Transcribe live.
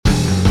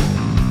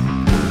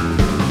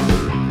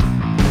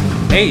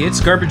Hey, it's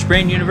Garbage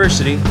Brain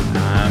University.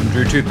 I'm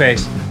Drew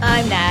Toothpaste.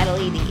 I'm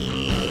Natalie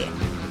D.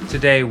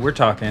 Today we're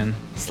talking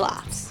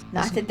Sloths.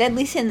 Not the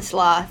deadly sin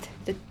sloth.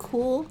 The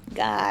cool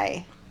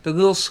guy. the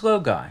little slow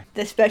guy.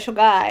 The special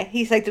guy.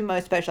 He's like the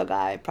most special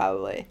guy,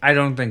 probably. I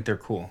don't think they're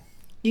cool.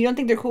 You don't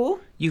think they're cool?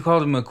 You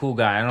called him a cool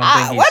guy. I don't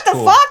think he's what the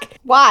cool. fuck?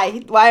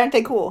 Why? Why aren't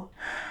they cool?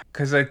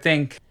 Because I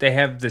think they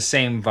have the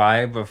same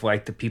vibe of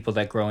like the people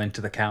that grow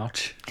into the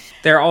couch.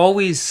 They're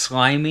always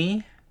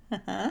slimy.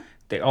 Uh-huh.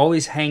 They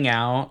always hang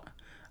out.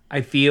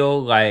 I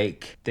feel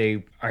like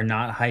they are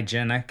not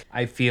hygienic.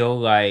 I feel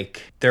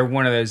like they're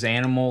one of those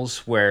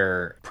animals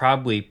where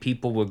probably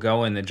people would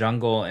go in the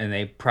jungle and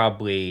they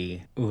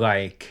probably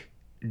like,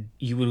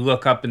 you would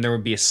look up and there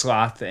would be a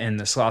sloth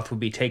and the sloth would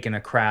be taking a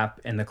crap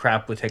and the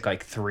crap would take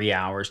like 3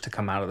 hours to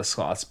come out of the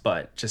sloth's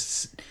butt.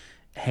 Just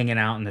hanging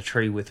out in the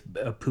tree with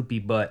a poopy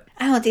butt.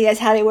 I don't think that's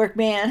how they work,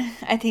 man.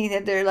 I think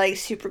that they're like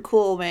super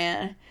cool,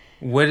 man.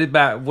 What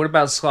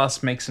about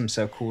sloths makes them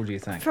so cool, do you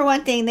think? For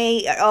one thing,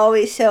 they are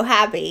always so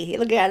happy.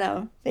 Look at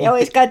them. They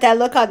always got that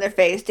look on their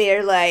face.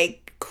 They're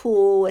like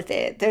cool with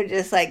it. They're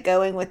just like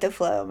going with the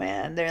flow,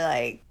 man. They're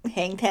like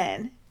hang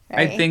 10.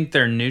 Right? I think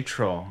they're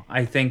neutral.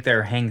 I think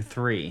they're hang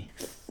 3.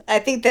 I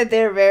think that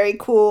they're very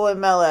cool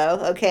and mellow,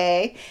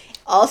 okay?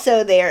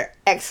 Also, they're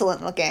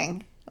excellent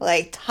looking.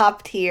 Like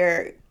top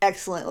tier,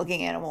 excellent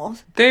looking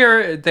animals. They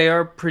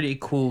are pretty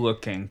cool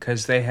looking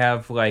because they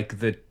have like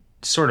the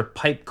sort of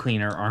pipe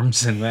cleaner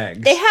arms and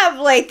legs. They have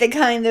like the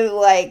kind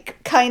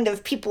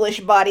of people-ish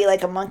body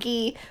like a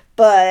monkey,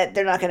 but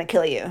they're not going to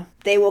kill you.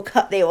 They will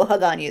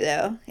hug on you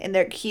though, and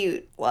they're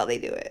cute while they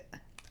do it.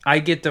 I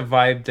get the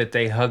vibe that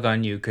they hug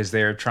on you because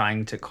they're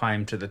trying to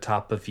climb to the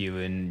top of you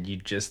and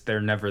they're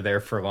never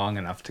there for long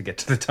enough to get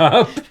to the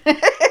top.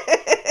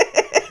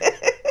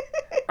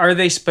 Are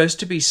they supposed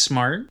to be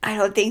smart? I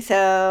don't think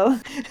so.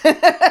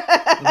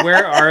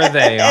 Where are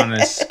they on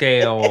a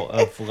scale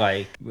of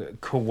like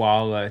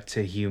koala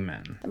to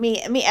human?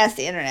 Let me ask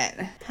the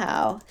internet.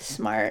 How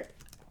smart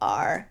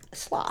are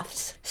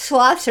sloths?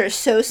 Sloths are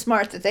so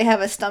smart that they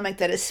have a stomach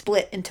that is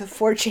split into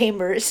 4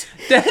 chambers.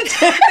 That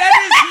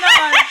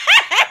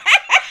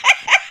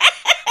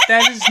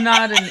is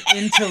not an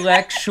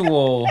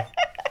intellectual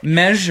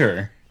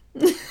measure.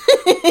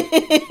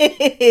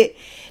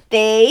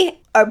 They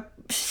are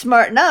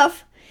smart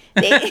enough.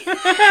 This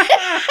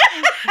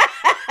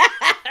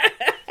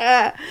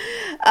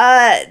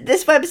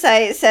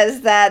website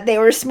says that they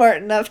were smart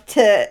enough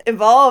to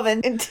evolve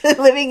into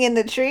living in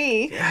the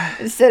tree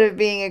instead of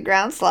being a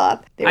ground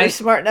sloth. They were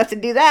smart enough to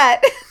do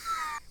that.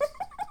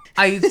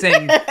 I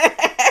think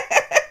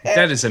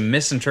that is a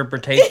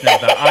misinterpretation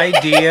of the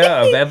idea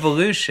of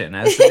evolution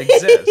as it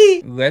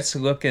exists. Let's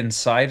look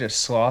inside a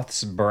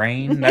sloth's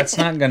brain. That's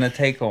not going to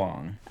take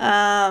long.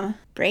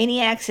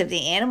 Brainiacs of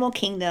the animal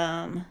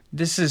kingdom.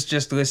 This is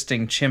just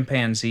listing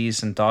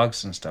chimpanzees and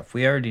dogs and stuff.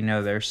 We already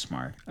know they're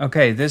smart.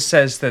 Okay, this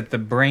says that the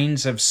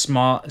brains of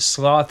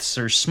sloths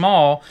are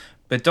small,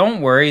 but don't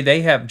worry,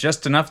 they have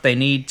just enough they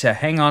need to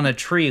hang on a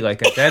tree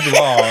like a dead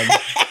log.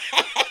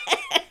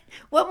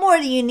 What more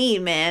do you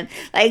need, man?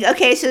 Like,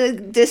 okay, so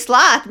the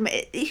sloth,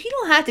 you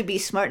don't have to be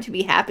smart to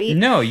be happy.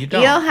 No, you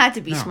don't. You don't have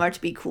to be smart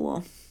to be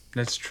cool.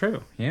 That's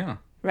true, yeah.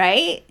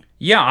 Right?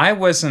 Yeah,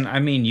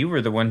 you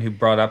were the one who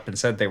brought up and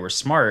said they were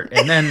smart.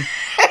 And then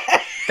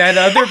that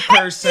other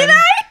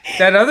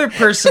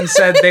person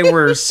said they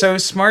were so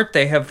smart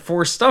they have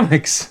 4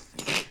 stomachs.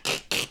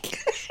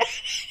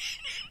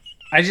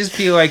 I just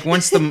feel like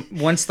once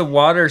the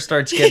water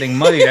starts getting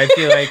muddied, I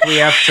feel like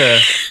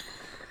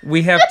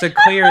we have to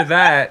clear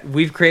that.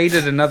 We've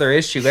created another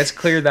issue. Let's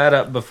clear that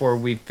up before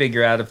we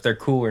figure out if they're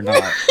cool or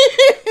not.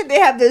 They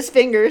have those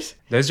fingers.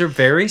 Those are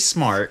very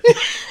smart.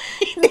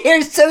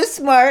 They're so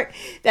smart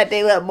that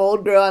they let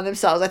mold grow on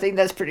themselves. I think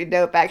that's pretty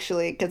dope,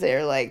 actually, because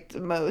they're like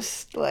the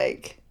most,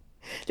 like,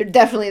 they're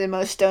definitely the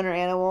most stoner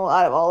animal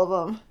out of all of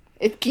them.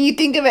 Can you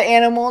think of an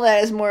animal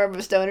that is more of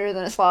a stoner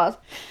than a sloth?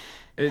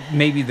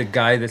 Maybe the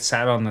guy that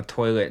sat on the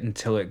toilet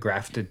until it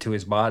grafted to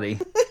his body.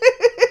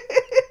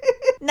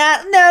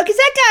 No, because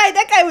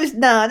that guy was,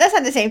 no, that's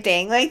not the same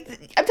thing. Like,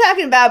 I'm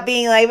talking about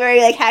being, like,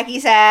 very, like, hacky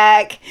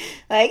sack.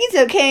 Like, it's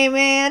okay,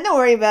 man. Don't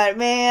worry about it,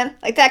 man.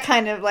 Like, that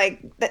kind of, like,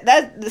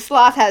 the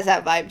sloth has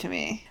that vibe to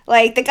me.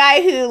 Like, the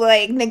guy who,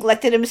 like,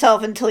 neglected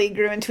himself until he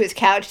grew into his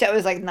couch, that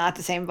was, like, not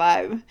the same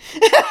vibe.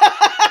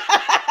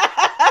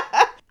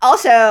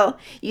 Also,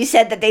 you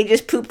said that they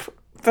just poop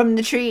from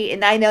the tree,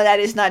 and I know that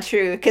is not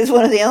true, because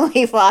one of the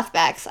only sloth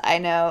facts I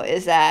know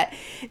is that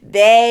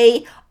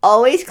they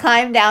always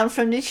climb down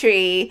from the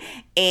tree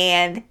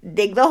and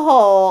dig the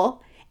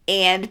hole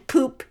and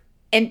poop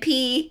and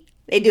pee.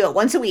 They do it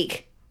once a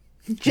week.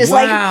 Just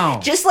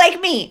like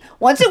me.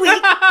 Once a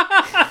week,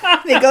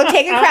 they go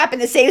take a crap in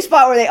the same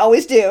spot where they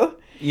always do.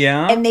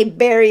 Yeah. And they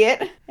bury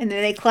it, and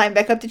then they climb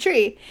back up the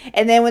tree.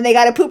 And then when they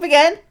gotta poop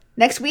again,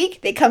 next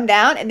week, they come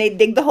down and they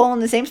dig the hole in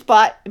the same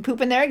spot and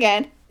poop in there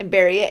again and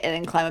bury it and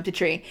then climb up the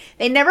tree.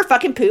 They never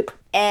fucking poop.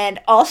 And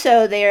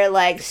also, they're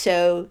like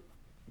so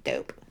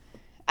dope.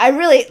 I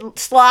really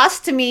sloths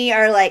to me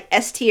are like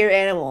S tier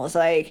animals.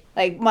 Like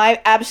my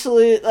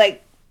absolute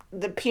like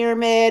the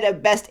pyramid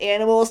of best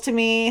animals to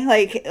me.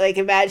 Like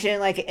imagine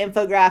like an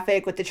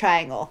infographic with the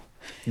triangle.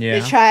 Yeah.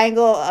 The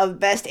triangle of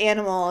best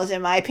animals,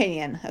 in my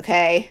opinion.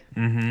 Okay.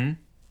 Mm-hmm.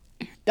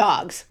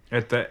 Dogs.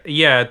 At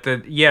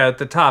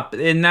the top,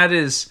 and that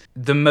is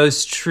the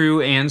most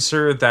true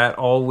answer that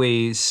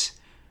always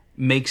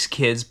makes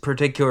kids,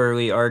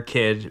 particularly our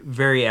kid,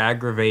 very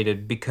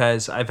aggravated,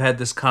 because I've had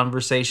this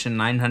conversation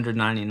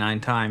 999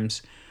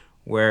 times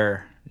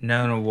where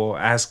Nona will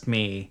ask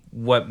me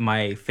what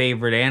my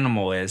favorite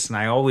animal is, and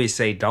I always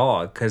say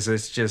dog, because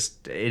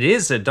it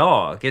is a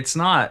dog. It's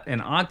not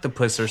an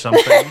octopus or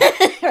something.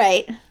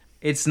 Right.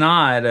 It's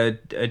not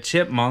a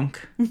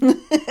chipmunk.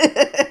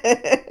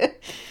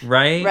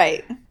 Right?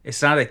 Right.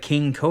 It's not a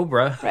king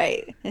cobra.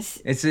 Right.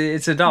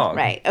 It's a dog.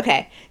 Right.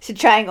 Okay. So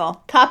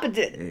triangle. Top of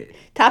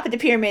the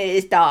pyramid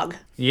is dog.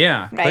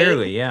 Yeah, right?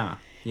 Clearly, yeah.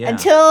 Yeah.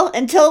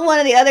 Until one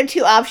of the other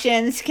two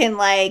options can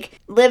like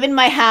live in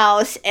my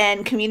house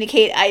and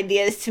communicate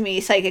ideas to me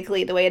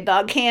psychically the way a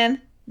dog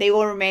can, they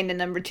will remain in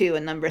number 2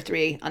 and number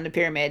 3 on the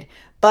pyramid.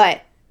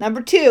 But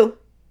number 2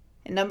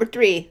 and number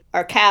 3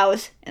 are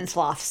cows and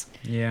sloths.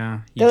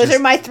 Yeah. Those are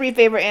my 3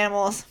 favorite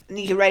animals, and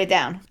you can write it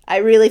down. I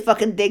really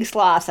fucking dig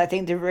sloths. I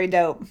think they're very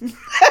dope.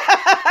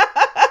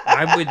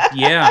 I would,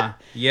 yeah.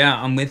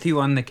 Yeah, I'm with you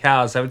on the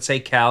cows. I would say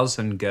cows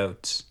and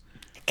goats.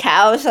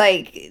 Cows,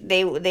 like,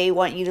 they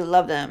want you to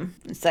love them.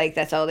 It's like,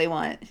 that's all they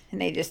want. And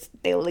they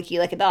will lick you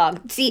like a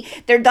dog. See,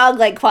 their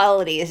dog-like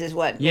qualities is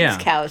what makes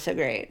cows so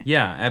great.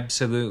 Yeah,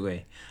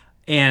 absolutely.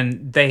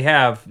 And they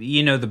have,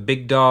 the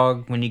big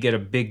dog, when you get a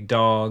big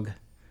dog.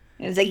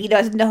 It's like he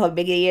doesn't know how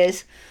big he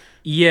is.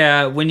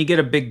 Yeah, when you get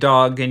a big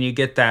dog and you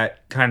get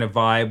that kind of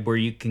vibe where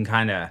you can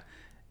kind of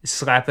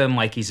slap him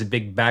like he's a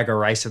big bag of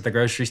rice at the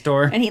grocery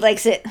store. And he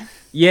likes it.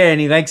 Yeah, and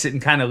he likes it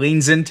and kind of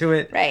leans into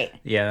it. Right.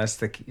 Yeah, that's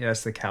the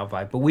cow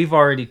vibe. But we've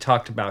already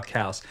talked about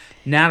cows.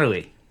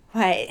 Natalie.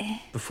 What?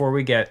 Before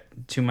we get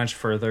too much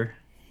further.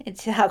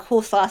 It's how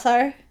cool sloths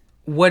are.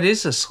 What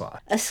is a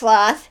sloth? A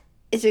sloth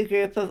is a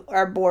group of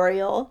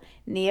arboreal,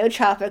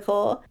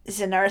 neotropical,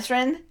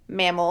 xenarthran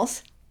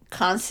mammals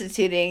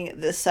constituting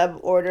the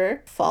suborder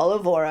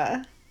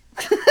Folivora.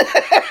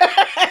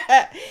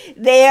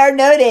 They are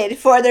noted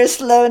for their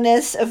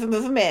slowness of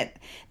movement.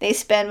 They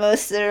spend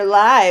most of their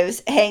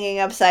lives hanging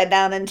upside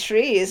down in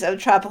trees of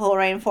tropical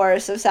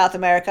rainforests of South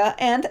America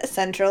and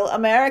Central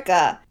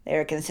America. They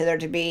are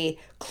considered to be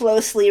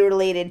closely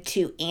related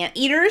to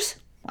anteaters.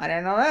 I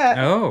didn't know that.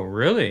 Oh,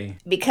 really?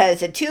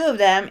 Because the two of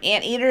them,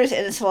 anteaters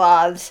and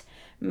sloths,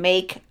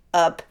 make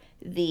up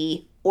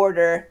the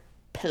order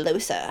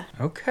Pelosa.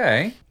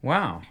 Okay.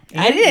 Wow.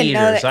 I didn't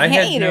know that.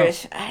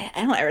 Anteaters. I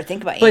don't ever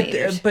think about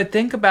anteaters. But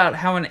think about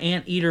how an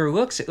anteater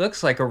looks. It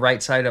looks like a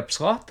right side up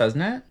sloth, doesn't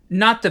it?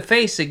 Not the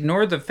face.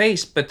 Ignore the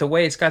face, but the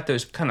way it's got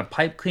those kind of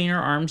pipe cleaner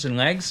arms and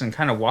legs and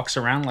kind of walks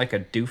around like a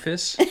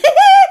doofus.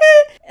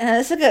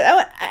 Let's look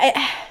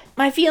at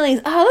my feelings.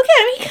 Oh, look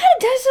at him. He kind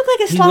of does look like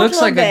a sloth. He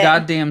looks like a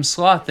goddamn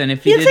sloth. And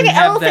if he looks didn't like an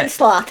have elephant that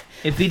sloth.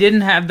 If he didn't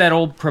have that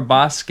old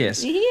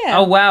proboscis. Yeah.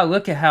 Oh, wow.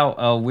 Look at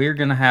how we're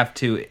going to have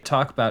to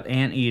talk about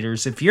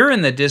anteaters. If you're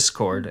in the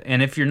Discord,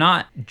 and if you're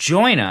not,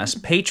 join us.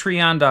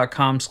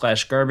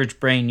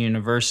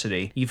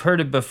 Patreon.com/GarbageBrainUniversity. You've heard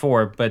it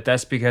before, but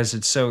that's because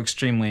it's so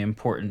extremely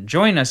important.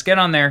 Join us. Get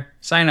on there.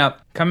 Sign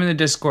up. Come in the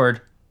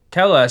Discord.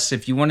 Tell us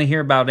if you want to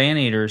hear about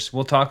anteaters.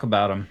 We'll talk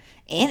about them.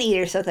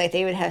 Anteaters look like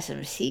they would have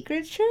some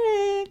secret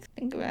tricks.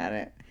 Think about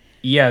it.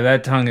 Yeah,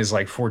 that tongue is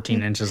like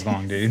 14 inches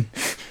long, dude.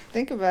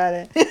 Think about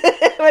it.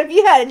 What if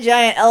you had a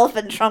giant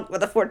elephant trunk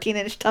with a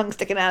 14-inch tongue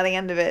sticking out of the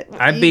end of it?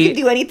 You could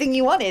do anything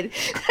you wanted.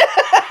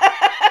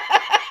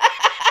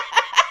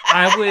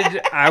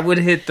 I would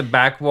hit the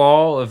back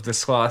wall of the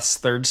sloth's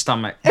third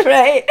stomach.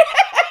 Right.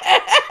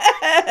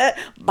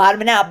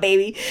 Bottoming out,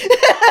 baby.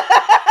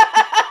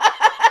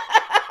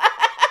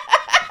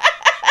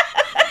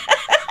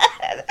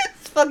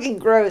 It's fucking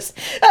gross.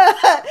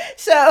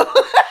 So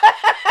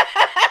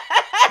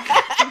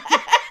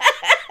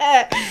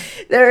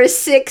there are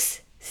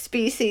 6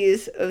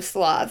 species of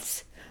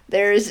sloths.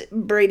 There's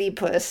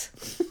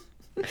bradypus,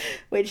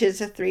 which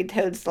is a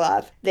 3-toed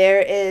sloth.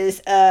 There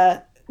is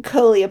a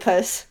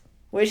coleopus,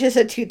 which is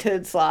a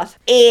 2-toed sloth.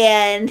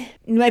 And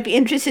you might be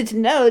interested to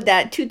know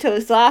that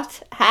 2-toed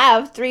sloths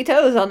have 3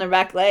 toes on their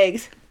back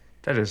legs.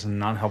 That is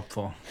not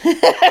helpful.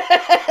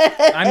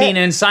 I mean,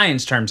 in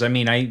science terms,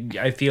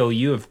 I feel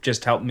you have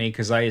just helped me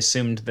because I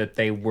assumed that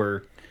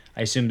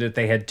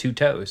they had 2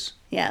 toes.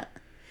 Yeah.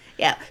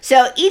 Yeah.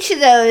 So each of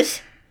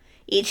those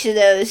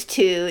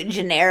 2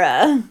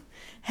 genera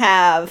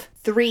have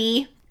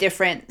 3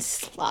 different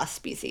sloth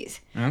species.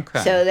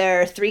 Okay. So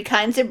there are 3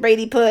 kinds of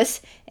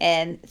bradypus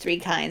and 3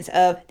 kinds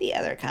of the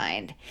other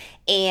kind.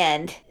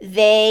 And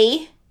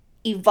they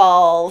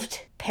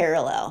evolved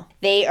parallel.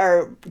 They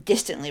are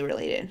distantly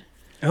related.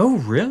 Oh,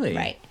 really?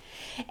 Right.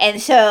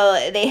 And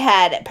so they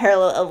had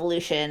parallel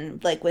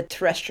evolution, like with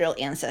terrestrial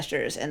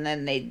ancestors, and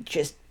then they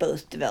just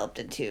both developed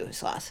into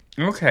sloths.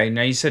 Okay,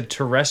 now you said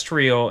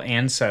terrestrial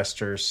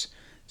ancestors.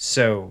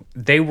 So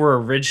they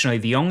were originally,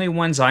 the only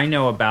ones I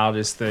know about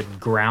is the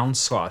ground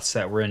sloths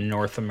that were in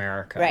North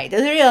America. Right.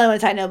 Those are the only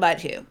ones I know about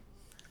too.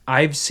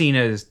 I've seen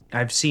a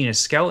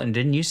skeleton.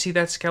 Didn't you see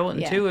that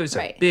skeleton Yeah, too? It was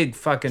right. a big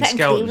fucking Is that in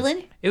skeleton.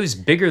 Cleveland? It was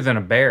bigger than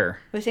a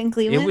bear. Was it in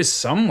Cleveland? It was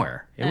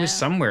somewhere. It was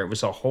somewhere. It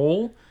was a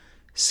whole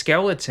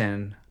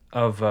skeleton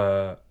of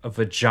a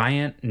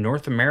giant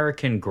North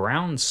American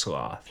ground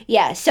sloth.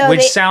 Yeah, so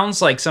Which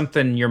sounds like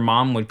something your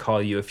mom would call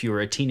you if you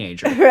were a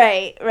teenager.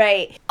 Right,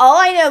 right. All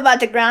I know about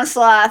the ground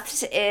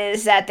sloths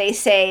is that they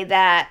say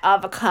that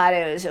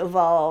avocados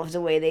evolved the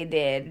way they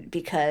did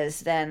because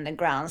then the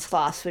ground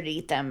sloths would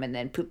eat them and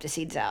then poop the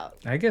seeds out.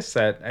 I guess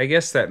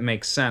that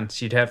makes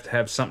sense. You'd have to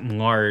have something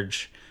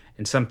large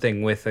and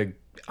something with a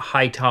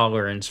high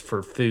tolerance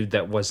for food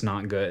that was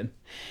not good.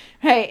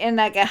 Right, and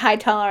like a high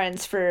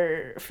tolerance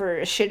for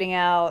shitting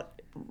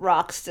out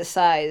rocks the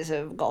size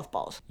of golf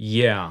balls.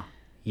 Yeah,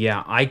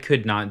 I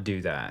could not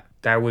do that.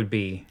 That would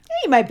be...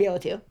 You might be able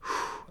to.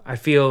 I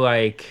feel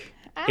like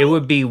it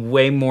would be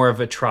way more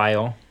of a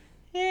trial.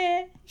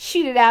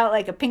 Shoot it out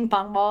like a ping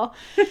pong ball.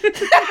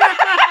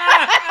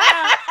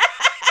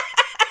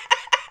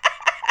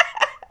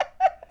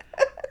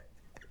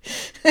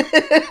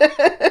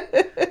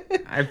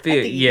 I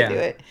feel, You can do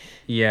it.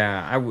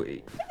 Yeah, I would.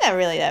 It's not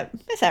really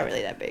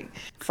that big.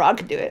 Frog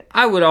could do it.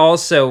 I would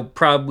also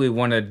probably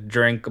want to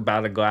drink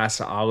about a glass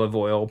of olive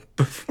oil.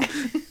 You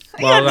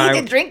don't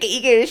need to drink it.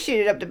 You can just shoot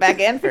it up the back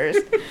end first.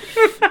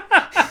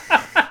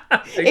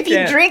 If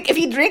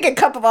you drink a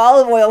cup of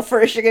olive oil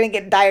first, you're gonna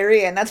get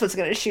diarrhea, and that's what's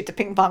gonna shoot the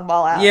ping pong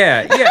ball out.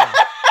 Yeah.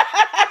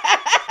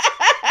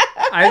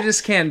 I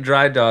just can't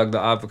dry dog the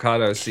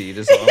avocado seed.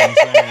 Is all I'm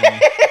saying.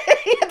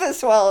 You have to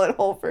swallow it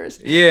whole first.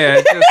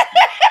 Yeah.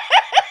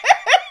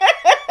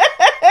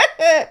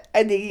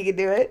 I think you can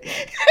do it.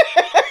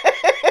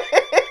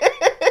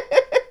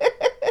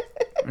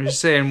 I'm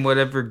just saying,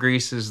 whatever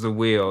greases the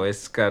wheel,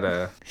 it's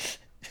gotta.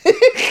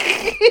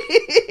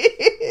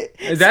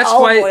 That's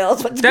why.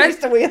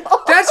 The wheel.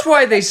 That's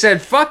why they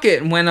said fuck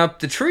it and went up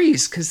the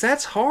trees, because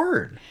that's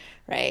hard.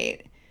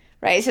 Right.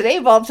 So they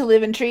evolved to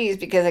live in trees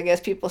because I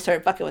guess people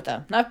started fucking with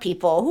them. Not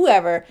people,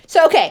 whoever.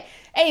 So okay.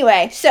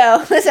 Anyway,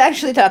 so let's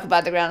actually talk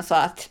about the ground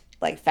sloth,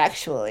 like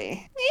factually.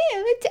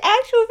 Yeah, it's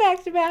actual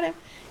facts about him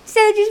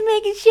instead of just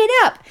making shit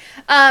up.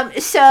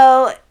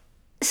 So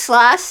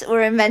sloths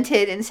were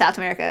invented in South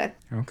America.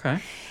 Okay.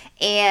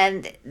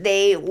 And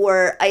they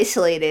were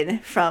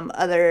isolated from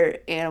other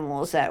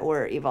animals that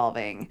were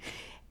evolving.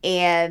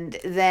 And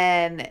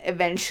then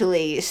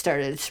eventually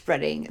started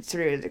spreading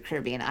through the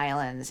Caribbean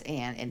islands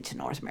and into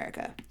North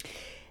America.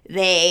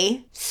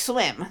 They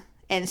swim.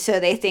 And so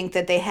they think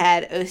that they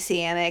had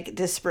oceanic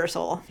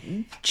dispersal.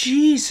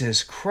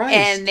 Jesus Christ.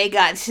 And they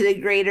got to the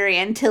Greater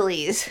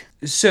Antilles.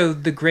 So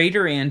the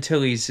Greater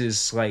Antilles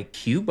is like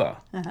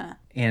Cuba. Uh-huh.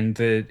 And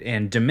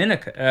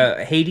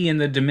Dominica, Haiti and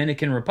the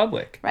Dominican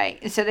Republic. Right.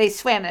 And so they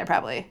swam there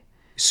probably.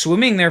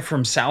 Swimming there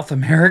from South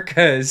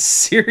America is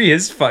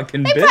serious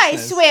fucking business. They probably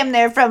swam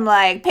there from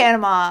like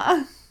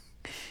Panama.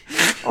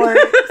 Or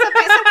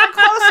somewhere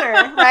closer,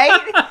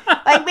 right?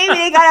 Like maybe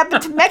they got up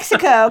into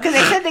Mexico because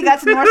they said they got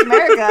to North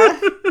America.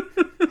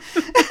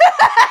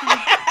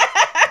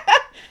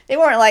 They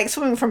weren't like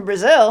swimming from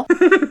Brazil. They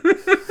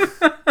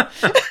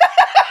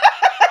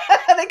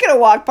could have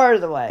walked part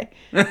of the way.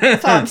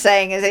 That's all I'm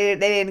saying is they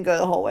didn't go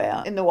the whole way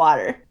out in the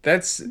water.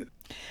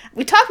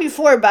 We talked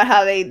before about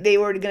how they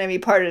were going to be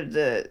part of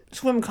the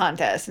swim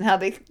contest and how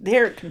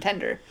they're a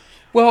contender.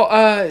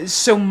 Well,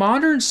 so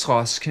modern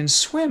sloths can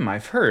swim,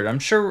 I've heard. I'm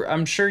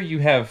sure you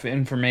have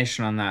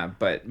information on that,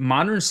 but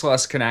modern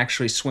sloths can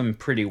actually swim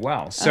pretty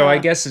well. So I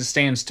guess it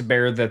stands to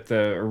bear that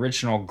the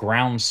original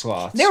ground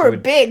sloths They were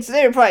big, so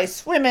they were probably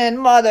swimming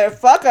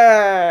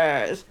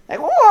motherfuckers. Like,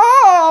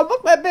 whoa, look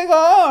at my big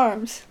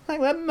arms.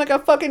 Like I'm like a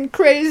fucking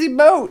crazy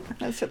boat.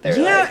 That's what they're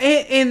like. Yeah,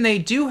 and they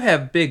do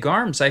have big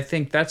arms. I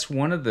think that's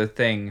one of the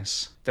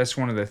things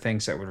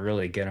that would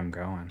really get them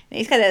going.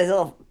 He's got those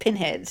little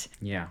pinheads.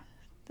 Yeah.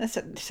 That's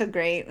so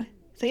great.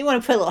 So you want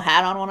to put a little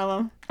hat on one of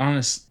them?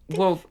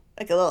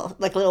 like a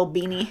little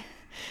beanie,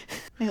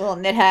 like a little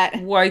knit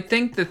hat. Well, I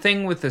think the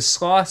thing with the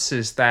sloths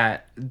is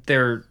that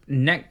their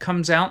neck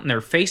comes out and their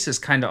face is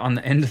kind of on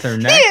the end of their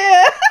neck.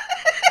 Yeah,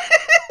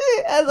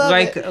 I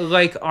love it.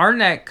 Like our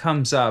neck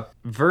comes up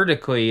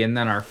vertically and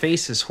then our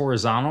face is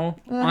horizontal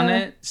on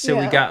it, so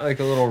we got like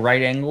a little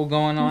right angle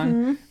going on.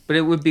 Mm-hmm. But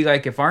it would be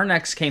like if our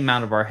necks came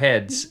out of our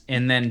heads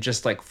and then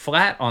just like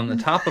flat on the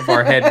top of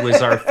our head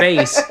was our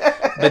face,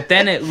 but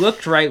then it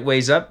looked right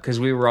ways up because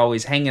we were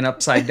always hanging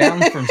upside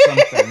down from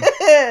something.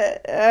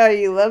 Oh,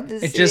 you love to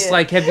see it. It's just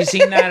like, have you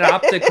seen that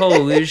optical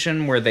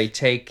illusion where they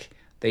take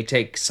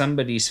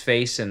somebody's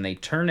face and they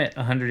turn it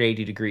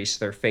 180 degrees so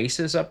their face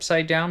is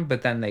upside down,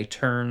 but then they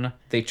turn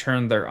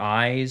their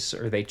eyes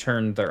or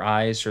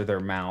their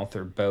mouth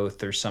or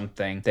both or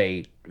something.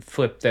 They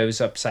flip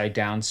those upside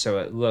down so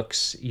it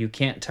looks, you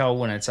can't tell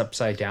when it's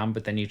upside down,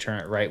 but then you turn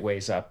it right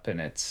ways up and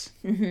it's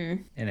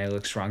and it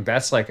looks wrong.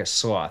 That's like a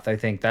sloth. I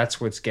think that's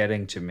what's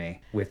getting to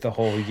me with the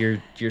whole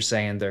you're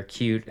saying they're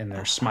cute and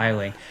they're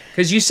smiling,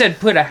 because you said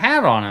put a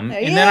hat on them,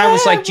 and then I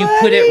was like, do you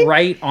put it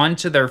right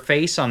onto their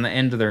face on the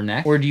end of their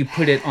neck, or do you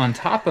put it on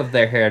top of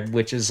their head,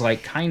 which is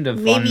like kind of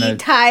maybe on the...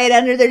 tie it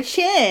under their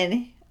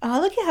chin.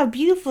 Oh, look at how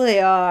beautiful they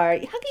are. How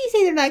can you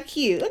say they're not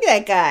cute? Look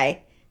at that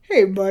guy.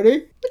 Hey,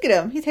 buddy. Look at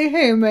him. He's like,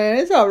 hey, man,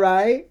 it's all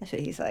right. That's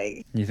what he's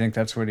like. You think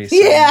that's what he's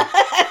saying?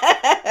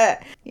 Yeah.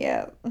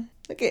 Yeah.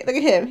 Look at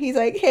him. He's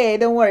like, hey,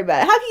 don't worry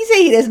about it. How can you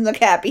say he doesn't look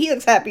happy? He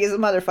looks happy as a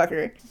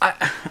motherfucker.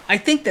 I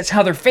think that's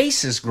how their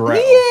faces grow.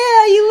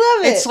 Yeah, you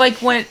love it.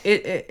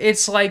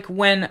 It's like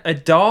when a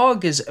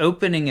dog is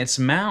opening its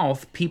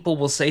mouth, people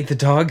will say the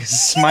dog is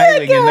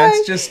smiling, and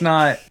that's just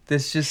not.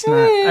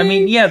 I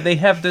mean, yeah, they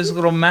have those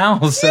little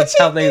mouths. That's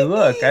how they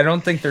look. I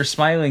don't think they're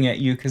smiling at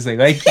you because they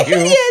like you.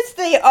 Yes,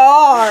 they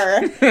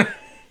are.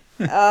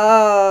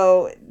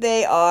 Oh,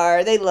 they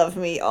are. They love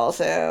me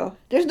also.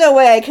 There's no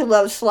way I can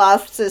love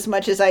sloths as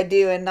much as I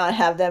do and not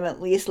have them at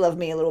least love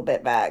me a little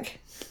bit back.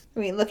 I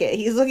mean, look at,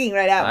 he's looking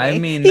right at me. I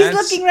mean, he's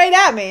looking right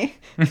at me.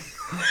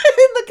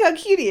 Look how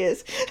cute he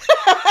is.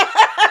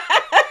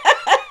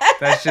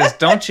 That's just,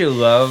 don't you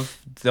love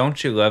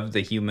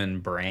the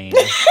human brain?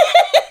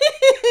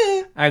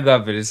 I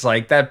love it. It's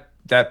like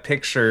that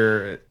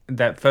picture,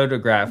 that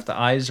photograph, the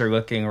eyes are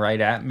looking right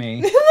at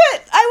me.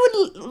 What? I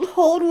would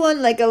hold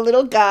one like a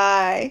little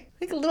guy,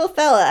 like a little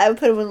fella. I would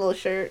put him in a little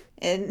shirt,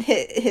 and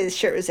his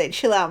shirt would say,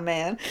 chill out,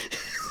 man.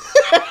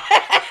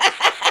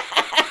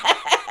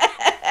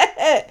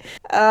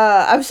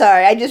 I'm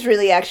sorry. I just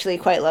really actually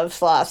quite love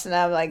sloths, and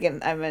I'm like,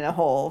 I'm in a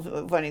hole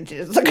of wanting to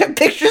just look at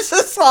pictures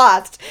of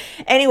sloths.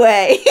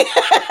 Anyway,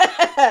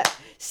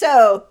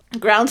 so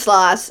ground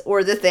sloths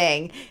were the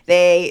thing.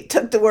 They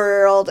took the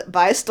world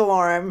by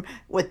storm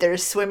with their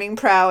swimming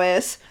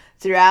prowess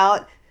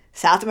throughout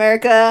South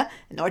America,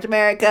 North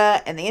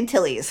America, and the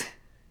Antilles,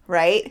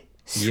 right?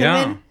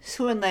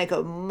 Swimming like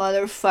a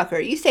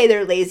motherfucker. You say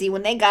they're lazy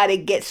when they gotta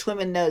get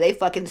swimming, though. They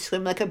fucking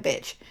swim like a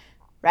bitch.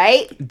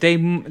 Right? They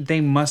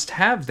must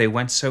have. They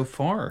went so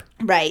far.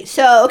 Right.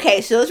 So,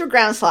 okay, so those were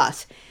ground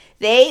sloths.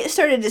 They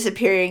started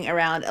disappearing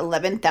around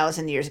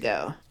 11,000 years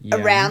ago. Yeah.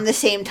 Around the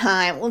same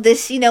time. Well,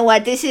 you know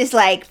what? This is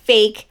like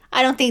fake.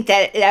 I don't think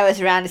that was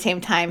around the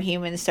same time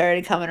humans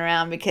started coming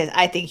around, because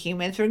I think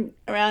humans were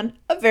around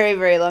a very,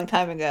 very long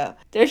time ago.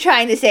 They're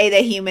trying to say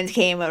that humans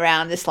came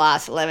around the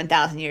sloths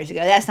 11,000 years ago.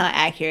 That's not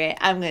accurate.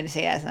 I'm going to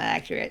say that's not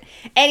accurate.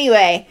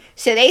 Anyway,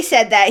 so they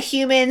said that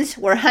humans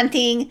were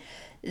hunting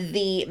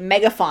the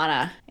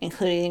megafauna,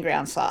 including the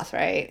ground sloth,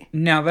 right?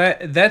 Now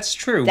that's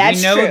true.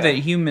 We know that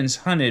humans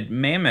hunted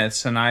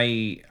mammoths, and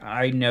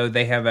I know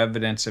they have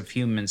evidence of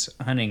humans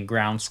hunting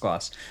ground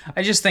sloths.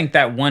 I just think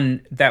that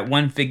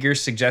one figure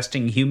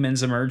suggesting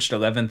humans emerged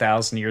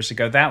 11,000 years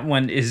ago, that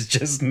one is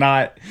just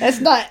not. That's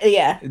not.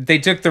 Yeah. They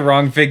took the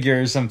wrong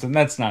figure or something.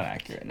 That's not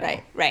accurate. No.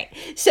 Right.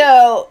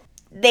 So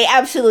they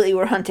absolutely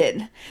were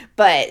hunted,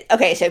 but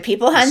okay. So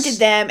people hunted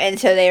them, and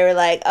so they were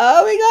like,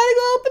 "Oh, we gotta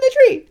go up in the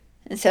tree,"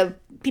 and so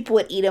people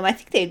would eat them. I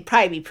think they'd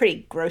probably be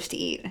pretty gross to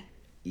eat.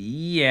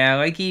 Yeah,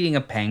 like eating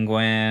a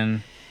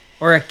penguin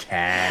or a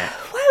cat.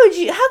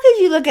 How could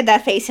you look at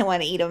that face and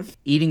want to eat them?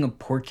 Eating a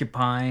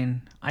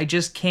porcupine. I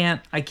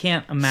can't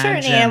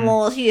imagine. Certain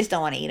animals, you just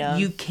don't want to eat them.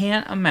 You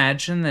can't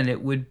imagine that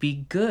it would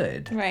be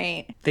good.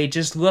 Right. They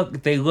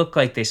look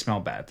like they smell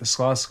bad. The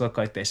sloths look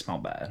like they smell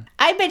bad.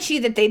 I bet you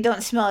that they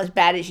don't smell as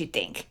bad as you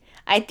think.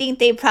 I think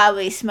they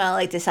probably smell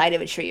like the side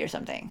of a tree or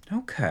something.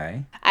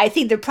 Okay. I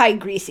think they're probably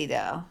greasy,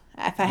 though.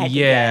 If I had to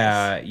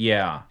guess.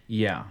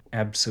 Yeah,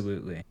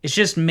 absolutely. It's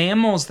just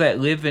mammals that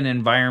live in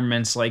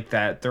environments like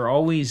that, they're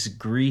always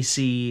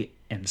greasy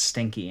and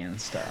stinky and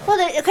stuff. Well,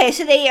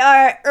 so they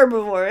are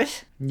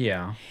herbivores.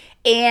 Yeah.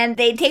 And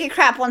they take a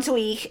crap once a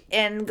week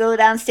and go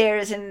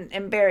downstairs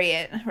and bury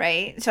it,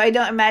 right? So I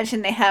don't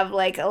imagine they have,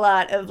 like, a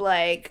lot of,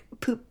 like,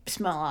 poop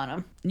smell on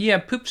them. Yeah,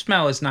 poop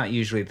smell is not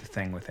usually the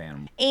thing with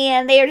animals.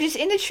 And they are just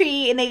in the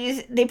tree, and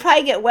they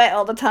probably get wet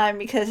all the time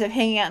because of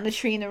hanging out in the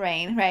tree in the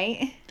rain,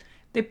 right?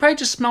 They probably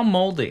just smell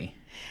moldy.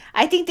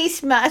 I think they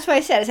smell, that's what I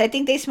said, I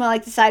think they smell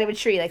like the side of a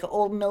tree, like an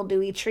old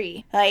mildewy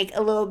tree. Like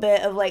a little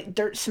bit of like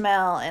dirt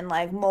smell and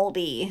like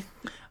moldy,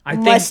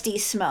 musty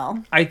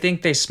smell. I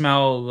think they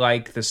smell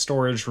like the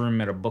storage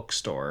room at a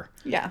bookstore.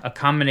 Yeah. A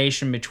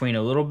combination between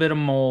a little bit of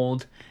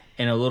mold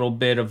and a little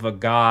bit of a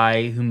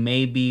guy who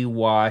maybe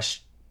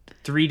washed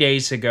 3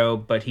 days ago,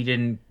 but he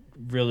didn't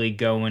really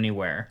go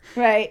anywhere.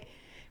 Right.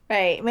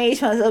 Maybe it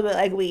smells a little bit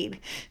like weed.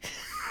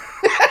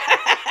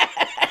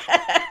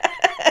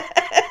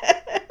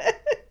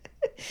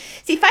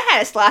 See, if I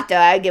had a sloth, though,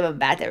 I'd give him a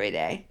bath every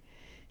day.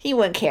 He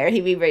wouldn't care.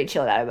 He'd be very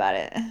chilled out about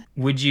it.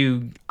 Would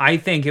you? I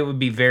think it would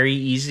be very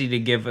easy to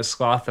give a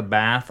sloth a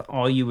bath.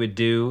 All you would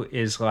do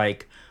is,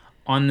 like,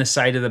 on the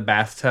side of the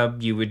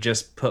bathtub, you would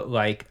just put,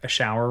 like, a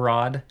shower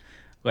rod,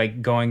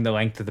 like, going the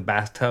length of the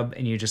bathtub,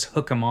 and you just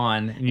hook them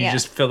on, and you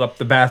just fill up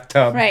the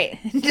bathtub. Right.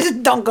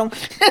 Just dunk them.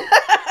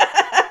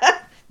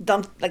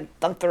 dunk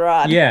the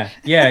rod. Yeah,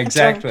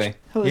 exactly.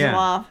 Hose him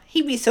off.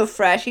 He'd be so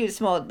fresh. He would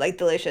smell like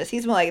delicious.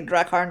 He'd smell like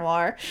Drakkar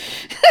Noir.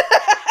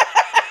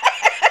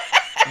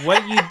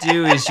 What you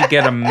do is you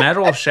get a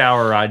metal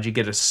shower rod, you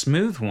get a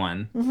smooth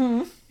one,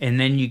 and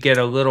then you get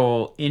a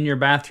little, in your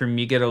bathroom,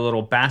 you get a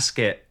little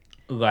basket,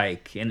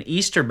 like an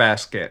Easter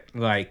basket.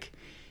 Like,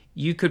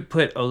 you could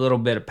put a little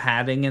bit of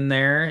padding in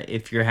there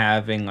if you're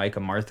having like a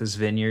Martha's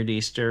Vineyard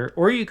Easter,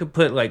 or you could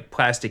put like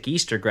plastic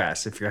Easter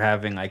grass if you're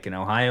having like an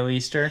Ohio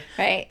Easter.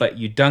 Right. But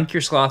you dunk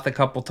your sloth a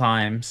couple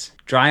times,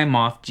 dry him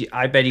off.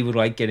 I bet he would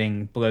like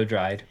getting blow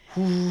dried.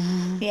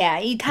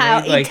 Yeah,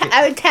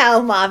 I would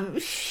towel him off.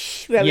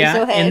 Rub his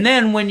whole head. And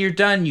then when you're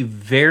done, you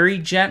very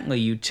gently,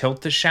 you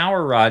tilt the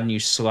shower rod and you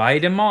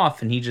slide him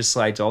off, and he just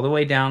slides all the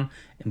way down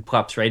and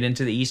plops right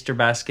into the Easter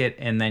basket,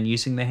 and then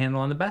using the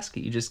handle on the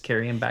basket, you just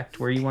carry him back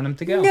to where you want him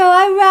to go. No,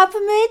 I wrap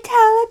him in a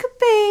towel like a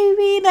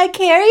baby, and I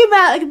carry him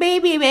out like a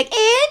baby, and be like,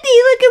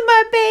 Andy, look at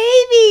my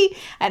baby!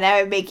 And I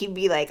would make you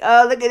be like,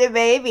 oh, look at the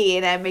baby,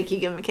 and I'd make you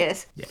give him a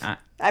kiss. Yeah.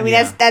 I mean,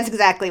 that's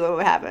exactly what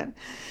would happen.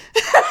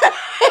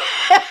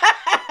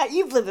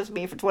 You've lived with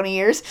me for 20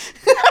 years.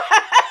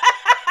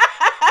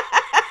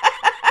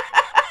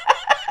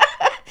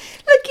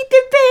 Look at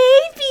the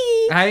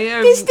baby.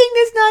 This thing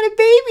that's not a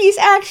baby is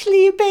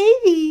actually a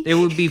baby. It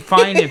would be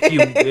fine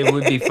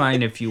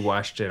if you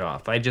washed it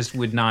off. I just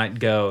would not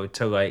go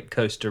to like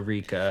Costa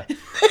Rica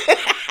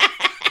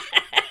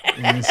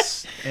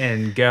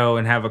and go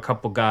and have a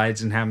couple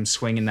guides and have them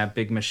swinging that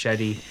big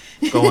machete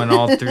going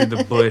all through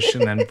the bush,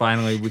 and then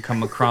finally we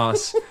come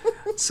across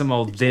some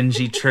old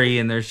dingy tree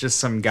and there's just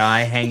some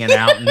guy hanging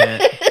out in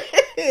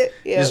it.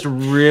 Yep. Just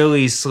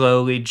really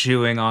slowly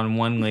chewing on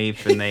one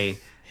leaf, and they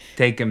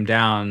take him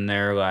down and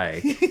they're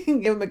like,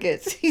 give him a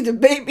kiss. He's a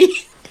baby.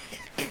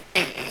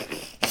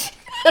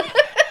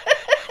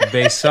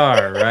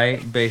 Besar,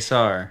 right?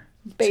 Besar.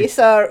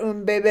 Besar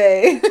un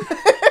bebé.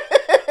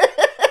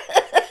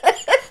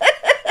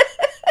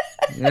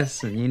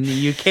 Listen,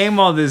 you came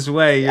all this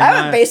way.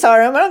 I would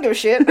Besar him. I don't give a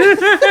shit.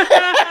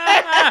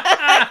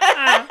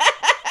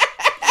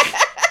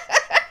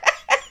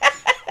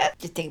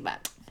 Just think about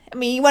it. I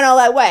mean, you went all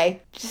that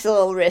way. Just a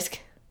little risk.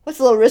 What's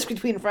a little risk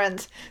between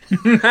friends? A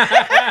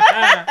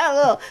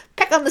little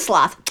peck on the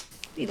sloth.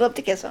 You'd love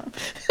to kiss him.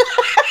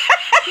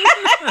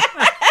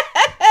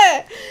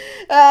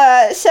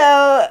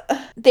 So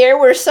there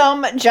were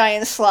some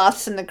giant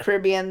sloths in the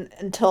Caribbean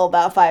until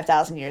about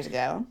 5,000 years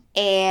ago.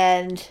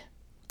 And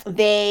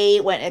they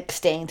went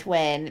extinct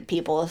when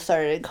people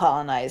started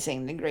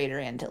colonizing the Greater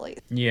Antilles.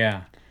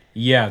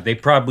 Yeah, they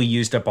probably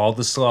used up all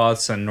the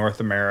sloths in North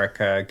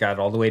America, got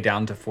all the way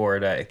down to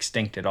Florida,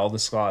 extincted all the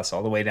sloths,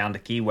 all the way down to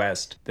Key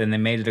West. Then they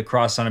made it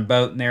across on a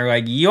boat, and they were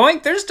like,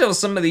 yoink, there's still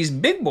some of these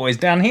big boys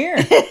down here.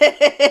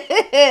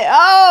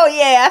 Oh,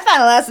 yeah, I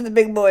found the last of the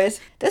big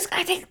boys.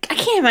 I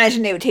can't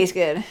imagine they would taste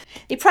good.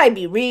 They'd probably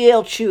be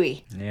real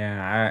chewy.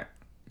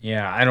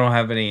 Yeah, I don't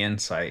have any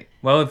insight.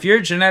 Well, if you're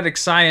a genetic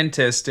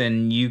scientist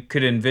and you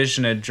could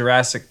envision a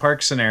Jurassic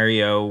Park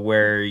scenario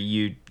where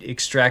you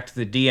extract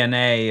the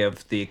DNA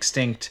of the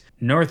extinct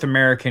North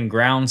American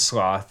ground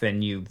sloth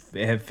and you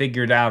have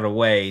figured out a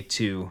way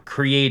to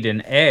create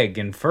an egg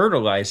and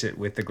fertilize it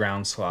with the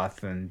ground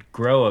sloth and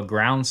grow a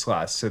ground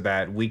sloth so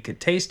that we could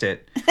taste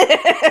it.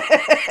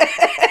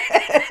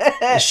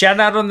 Shout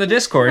out on the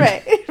Discord.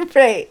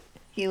 Right.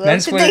 You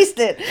love to taste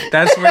it.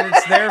 That's what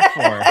it's there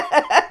for.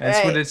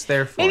 That's what it's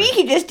there for. Maybe you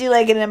could just do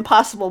like an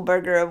Impossible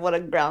Burger of what a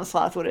ground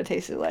sloth would have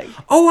tasted like.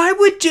 Oh, I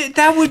would do.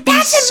 That would be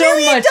so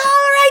much. That's $1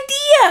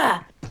 million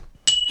idea.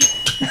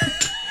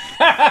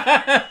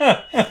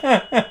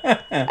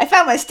 I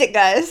found my stick,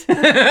 guys.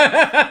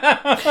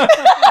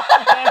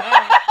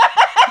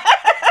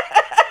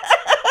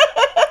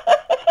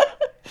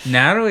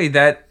 Natalie,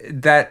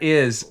 that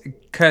is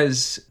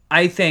because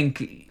I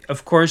think.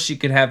 Of course, you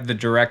could have the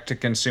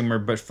direct-to-consumer,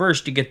 but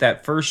first you get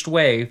that first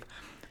wave.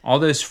 All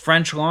those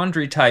French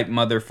Laundry type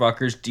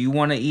motherfuckers, do you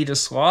want to eat a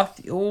sloth?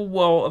 Oh,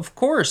 well, of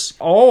course.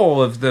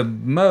 All of the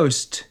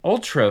most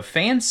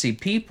ultra-fancy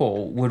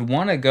people would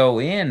want to go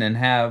in and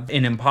have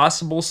an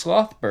Impossible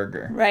Sloth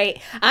Burger.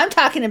 Right. I'm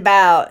talking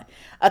about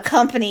a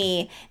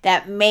company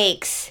that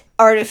makes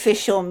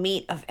artificial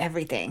meat of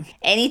everything.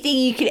 Anything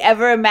you could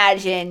ever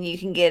imagine, you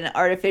can get an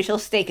artificial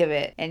steak of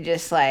it and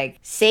just like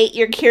sate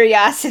your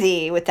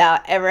curiosity without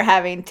ever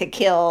having to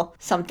kill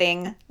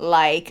something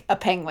like a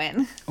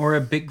penguin. Or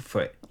a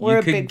Bigfoot.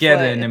 You could get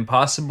an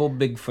Impossible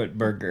Bigfoot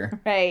burger.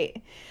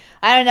 Right.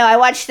 I don't know. I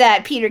watched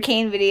that Peter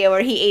Kane video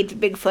where he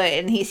ate Bigfoot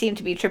and he seemed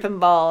to be tripping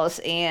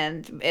balls,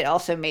 and it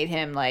also made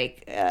him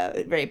like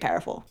very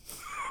powerful.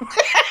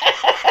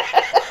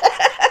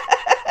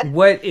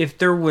 What if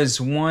there was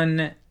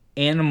one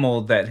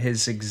animal that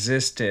has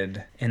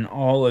existed in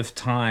all of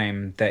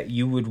time that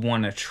you would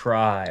want to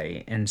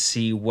try and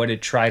see what it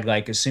tried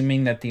like,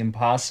 assuming that the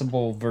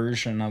Impossible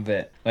version of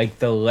it, like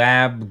the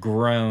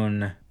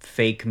lab-grown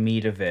fake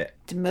meat of it.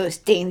 The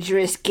most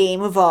dangerous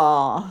game of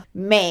all.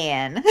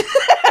 Man.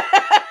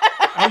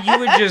 Oh, you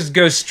would just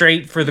go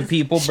straight for the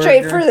people burger?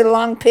 Straight for the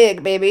long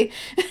pig, baby.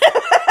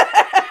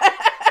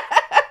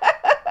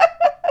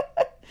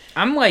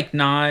 I'm like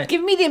not.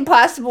 Give me the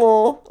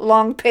impossible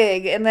long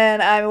pig, and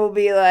then I will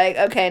be like,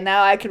 okay,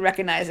 now I can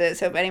recognize it.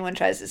 So if anyone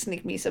tries to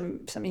sneak me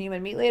some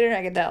human meat later,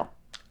 I can tell.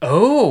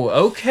 Oh,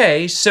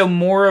 okay. So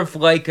more of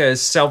like a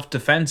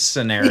self-defense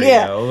scenario.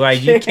 Yeah,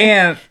 like sure.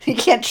 you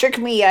can't trick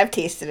me. I've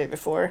tasted it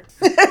before.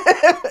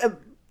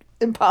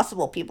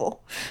 Impossible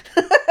people.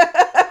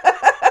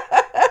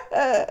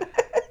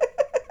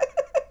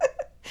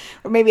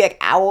 Or maybe like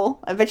owl.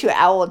 I bet you an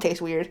owl would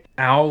taste weird.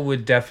 Owl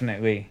would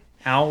definitely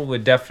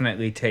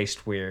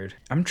taste weird.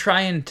 I'm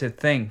trying to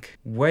think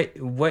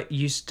what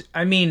used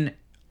I mean,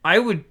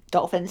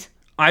 Dolphins.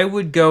 I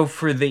would go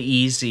for the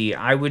easy.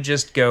 I would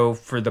just go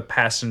for the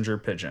passenger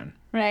pigeon.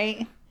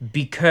 Right.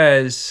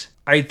 Because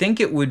I think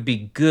it would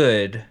be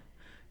good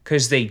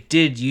because they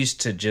did used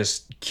to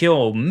just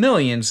kill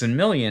millions and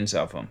millions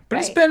of them. But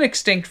it's Right. been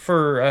extinct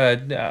for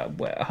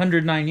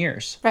 109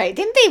 years. Right.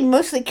 Didn't they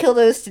mostly kill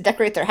those to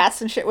decorate their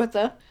hats and shit with,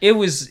 though? It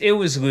was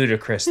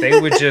ludicrous. They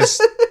would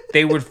just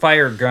they would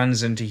fire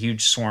guns into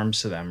huge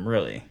swarms of them,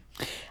 really.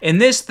 And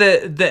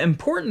the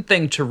important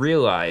thing to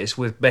realize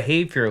with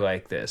behavior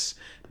like this.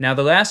 Now,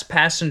 the last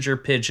passenger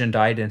pigeon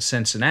died in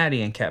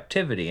Cincinnati in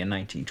captivity in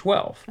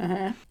 1912.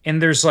 Uh-huh.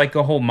 And there's like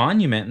a whole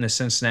monument in the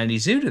Cincinnati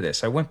Zoo to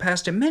this. I went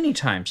past it many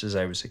times as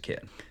I was a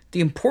kid.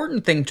 The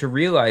important thing to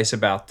realize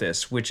about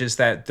this, which is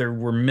that there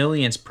were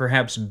millions,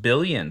 perhaps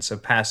billions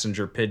of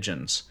passenger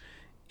pigeons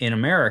in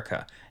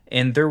America.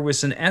 And there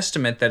was an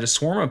estimate that a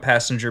swarm of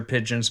passenger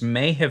pigeons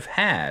may have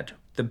had,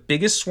 the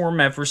biggest swarm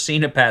ever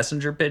seen of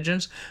passenger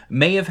pigeons,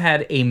 may have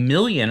had 1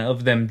 million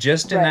of them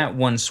just in Right. that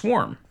one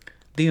swarm.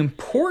 The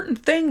important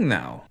thing,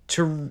 though,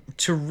 to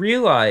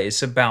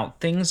realize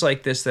about things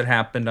like this that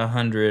happened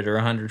 100 or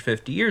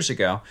 150 years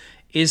ago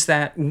is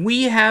that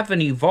we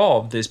haven't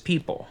evolved as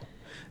people.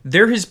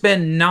 There has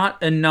been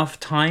not enough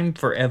time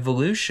for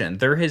evolution.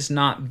 There has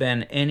not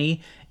been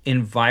any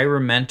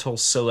environmental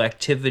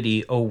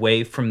selectivity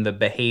away from the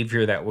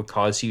behavior that would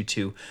cause you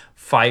to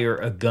fire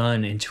a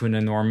gun into an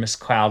enormous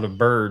cloud of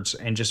birds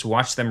and just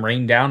watch them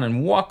rain down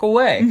and walk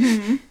away.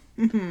 Mm-hmm.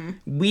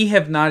 Mm-hmm. We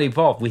have not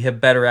evolved. We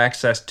have better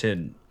access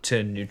to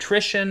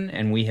nutrition,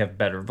 and we have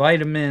better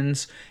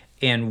vitamins,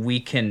 and we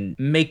can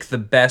make the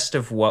best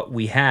of what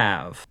we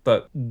have,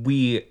 but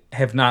we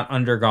have not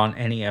undergone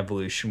any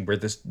evolution. We're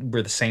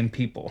the same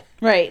people.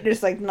 Right.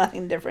 There's like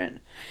nothing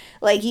different.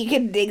 Like you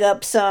could dig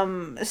up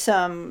some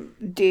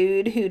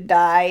dude who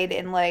died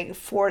in like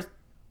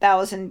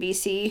 4,000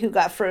 BC who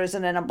got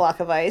frozen in a block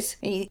of ice.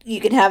 And you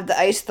can have the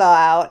ice thaw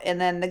out, and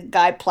then the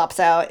guy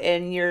plops out,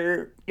 and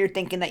you're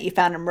thinking that you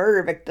found a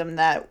murder victim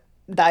that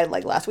died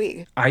like last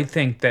week. I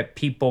think that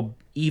people,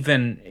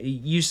 even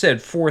you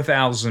said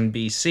 4,000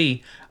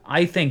 BC,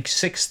 I think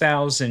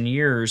 6,000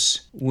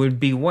 years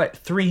would be what,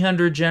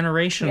 300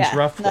 generations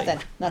roughly.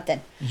 Nothing.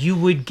 You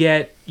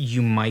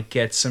might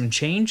get some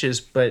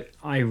changes, but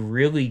I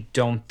really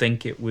don't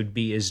think it would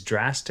be as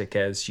drastic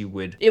as you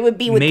would. It would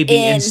be within,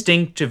 maybe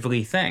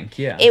instinctively think.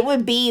 Yeah, it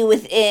would be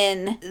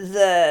within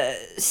the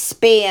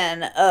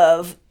span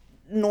of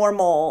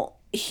normal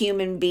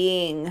human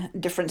being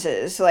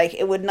differences. Like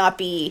it would not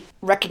be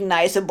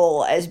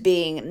recognizable as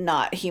being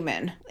not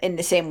human in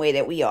the same way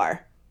that we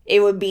are.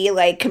 It would be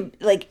like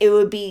it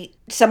would be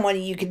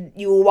someone you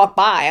would walk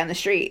by on the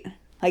street.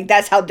 Like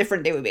that's how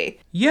different they would be.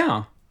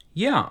 Yeah.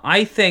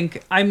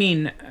 I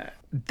mean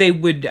they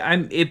would.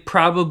 It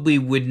probably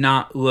would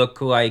not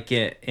look like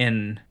it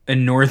in a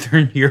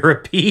Northern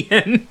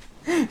European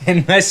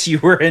unless you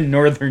were in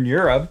Northern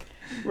Europe.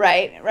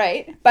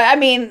 Right. But I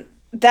mean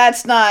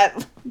that's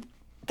not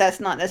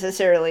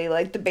necessarily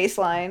like the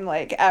baseline,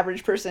 like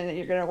average person that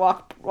you're gonna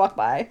walk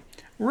by.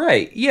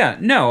 Right. Yeah.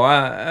 No.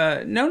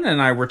 Nona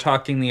and I were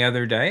talking the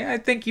other day. I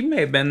think you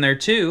may have been there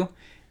too.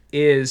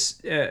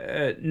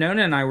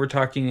 Nona and I were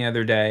talking the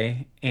other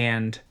day,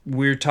 and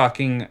we're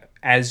talking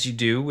as you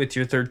do with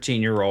your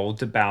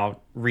 13-year-old about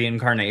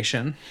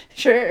reincarnation.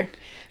 Sure.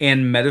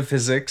 And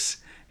metaphysics.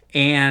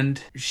 And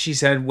she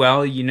said,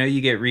 well, you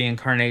get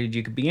reincarnated,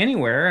 you could be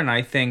anywhere. And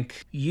I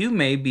think you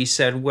maybe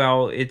said,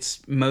 well,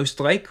 it's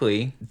most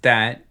likely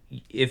that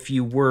if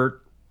you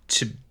were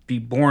to be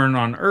born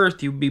on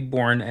Earth, you'd be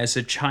born as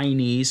a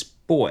Chinese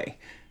boy.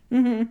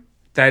 Mm-hmm.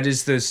 That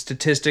is the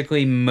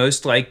statistically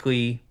most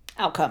likely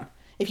outcome.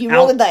 If you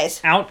roll the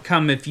dice.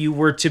 Outcome if you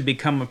were to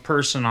become a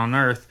person on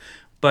Earth.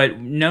 But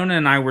Nona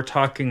and I were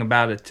talking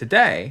about it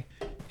today,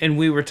 and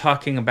we were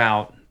talking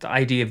about the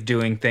idea of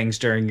doing things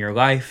during your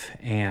life,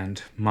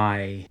 and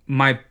my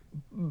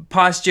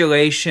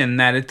postulation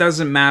that it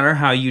doesn't matter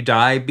how you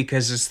die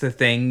because it's the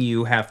thing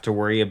you have to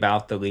worry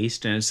about the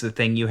least, and it's the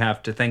thing you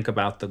have to think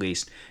about the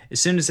least. As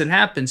soon as it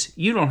happens,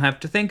 you don't have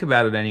to think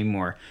about it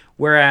anymore.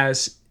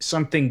 Whereas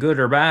something good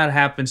or bad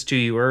happens to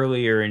you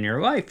earlier in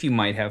your life, you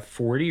might have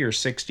 40 or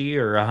 60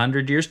 or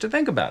 100 years to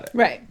think about it.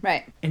 Right.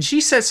 And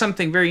she said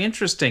something very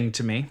interesting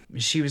to me.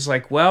 She was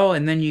like, well,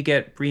 and then you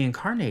get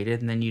reincarnated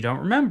and then you don't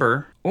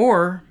remember.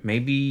 Or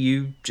maybe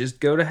you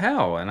just go to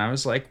hell. And I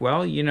was like,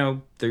 well,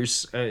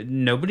 there's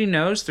nobody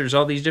knows. There's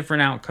all these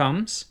different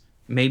outcomes.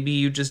 Maybe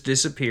you just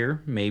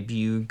disappear. Maybe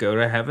you go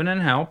to heaven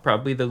and hell,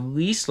 probably the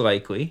least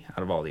likely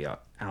out of all the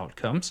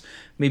outcomes.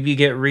 Maybe you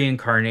get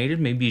reincarnated.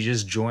 Maybe you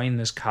just join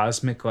this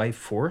cosmic life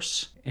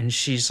force. And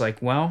she's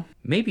like, well,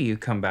 maybe you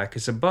come back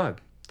as a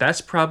bug.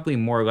 That's probably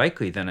more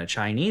likely than a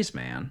Chinese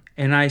man.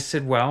 And I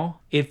said,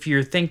 well, if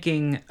you're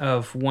thinking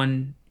of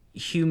one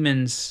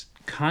human's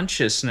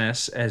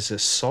consciousness as a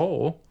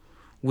soul,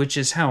 which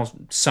is how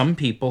some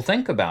people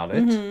think about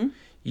it,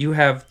 you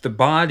have the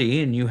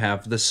body and you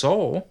have the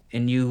soul,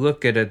 and you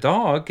look at a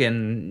dog,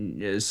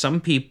 and some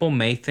people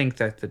may think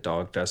that the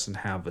dog doesn't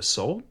have a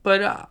soul,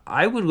 but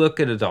I would look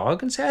at a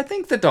dog and say, I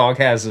think the dog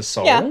has a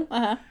soul.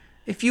 Yeah.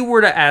 If you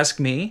were to ask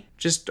me,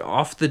 just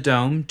off the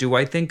dome, do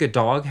I think a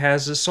dog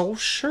has a soul?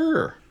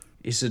 Sure.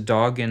 Is a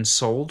dog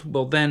ensouled?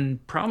 Well,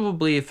 then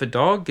probably if a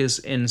dog is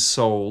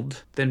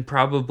ensouled, then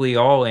probably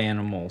all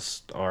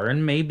animals are,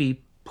 and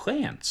maybe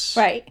plants.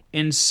 Right.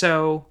 And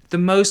so the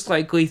most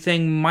likely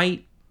thing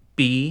might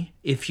be,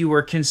 if you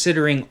were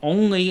considering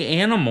only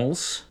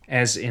animals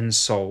as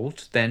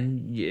ensouled,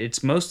 then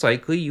it's most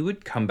likely you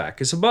would come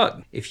back as a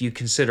bug. If you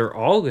consider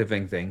all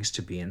living things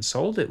to be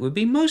ensouled, it would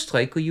be most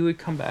likely you would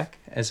come back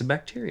as a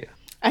bacteria.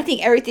 I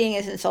think everything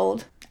is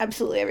ensouled.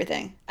 Absolutely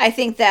everything. I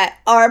think that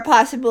our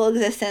possible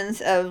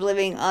existence of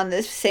living on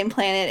this same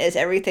planet as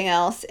everything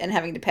else and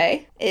having to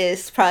pay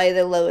is probably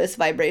the lowest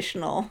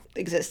vibrational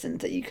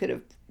existence that you could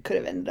have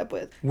ended up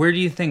with. Where do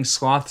you think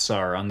sloths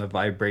are on the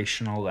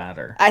vibrational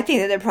ladder? I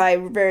think that they're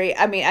probably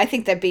I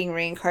think that being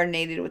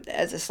reincarnated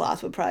as a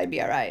sloth would probably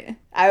be all right.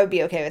 I would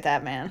be okay with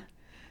that, man.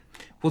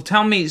 Well,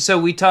 tell me, so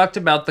we talked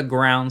about the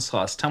ground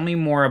sloths. Tell me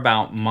more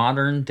about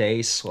modern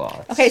day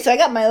sloths. Okay, so I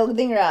got my little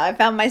dinger out. I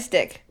found my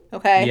stick.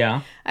 Okay?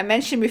 Yeah. I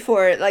mentioned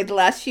before, like the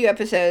last few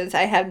episodes,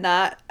 I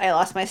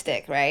lost my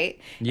stick, right?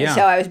 Yeah. And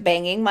so I was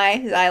banging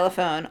my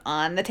xylophone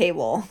on the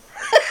table.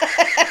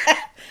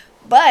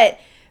 But,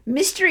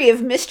 mystery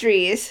of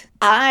mysteries,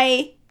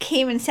 I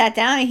came and sat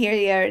down here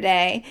the other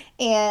day,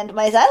 and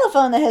my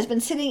xylophone that has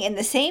been sitting in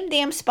the same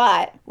damn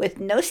spot with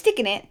no stick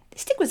in it, the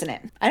stick was in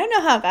it. I don't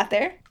know how it got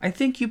there. I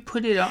think you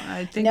put it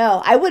on,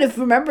 No, I would have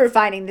remembered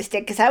finding the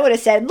stick, because I would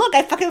have said, look,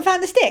 I fucking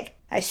found the stick.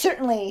 I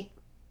certainly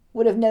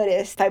would have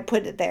noticed if I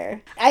put it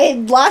there. I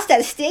had lost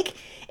that stick.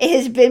 It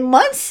has been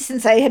months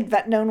since I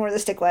had known where the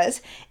stick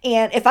was.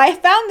 And if I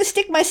found the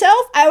stick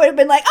myself, I would have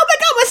been like, oh my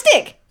God, my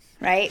stick!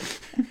 Right?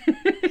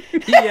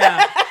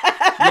 Yeah.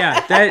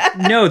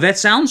 That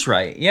sounds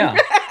right. Yeah.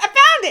 I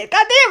found it.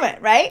 God damn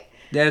it, right?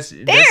 There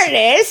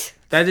it is.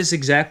 That is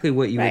exactly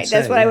what you would say.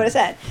 That's what I would have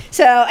said.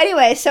 So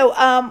anyway,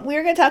 we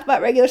were going to talk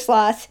about regular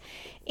sloths,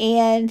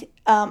 and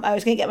I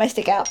was going to get my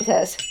stick out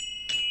because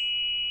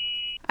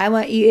I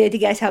want you to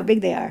guess how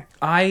big they are.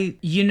 I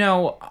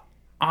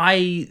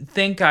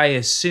think I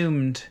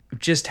assumed,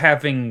 just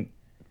having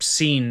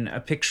seen a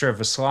picture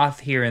of a sloth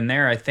here and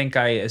there, I think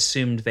I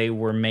assumed they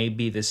were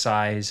maybe the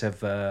size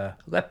of a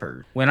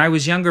leopard when I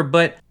was younger,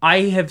 but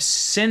I have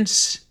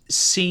since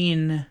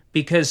seen,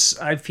 because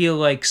I feel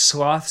like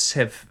sloths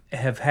have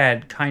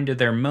had kind of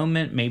their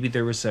moment. Maybe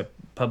there was a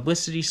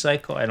publicity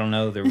cycle. I don't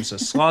know. There was a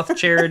sloth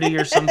charity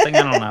or something.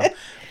 I don't know.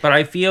 But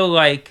I feel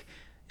like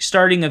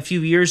starting a few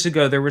years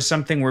ago, there was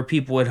something where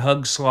people would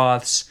hug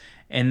sloths,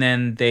 and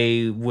then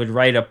they would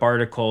write up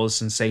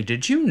articles and say,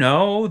 did you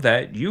know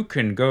that you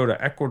can go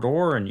to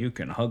Ecuador and you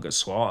can hug a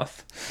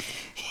sloth?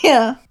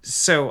 Yeah.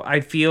 So I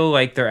feel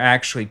like they're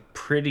actually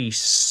pretty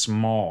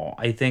small.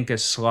 I think a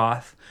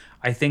sloth,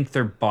 I think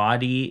their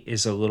body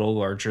is a little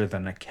larger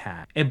than a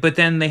cat. But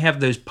then they have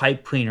those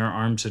pipe cleaner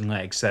arms and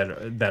legs that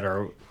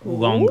are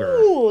longer.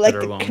 Ooh, like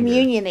the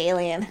chameleon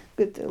alien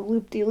with the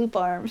loop-de-loop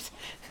arms.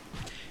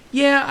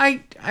 Yeah,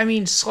 I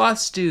mean,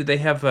 sloths do. They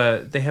have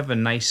a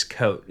nice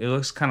coat. It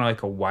looks kind of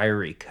like a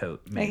wiry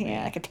coat, maybe.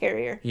 Yeah, like a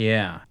terrier.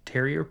 Yeah,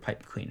 terrier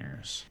pipe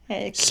cleaners.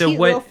 And a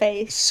little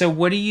face. So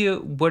what are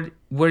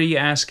you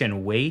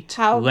asking? Weight,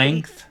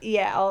 length?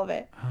 Yeah, all of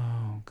it.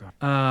 Oh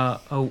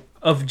god.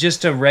 Of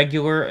just a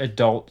regular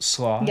adult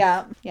sloth.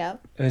 Yeah.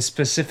 A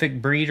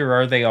specific breed, or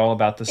are they all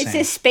about the same? It's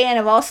a span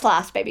of all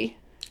sloths, baby.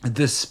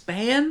 The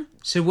span?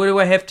 So what do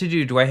I have to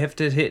do? Do I have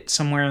to hit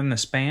somewhere in the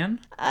span?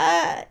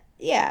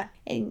 Yeah,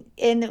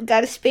 and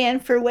got a span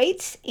for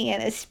weights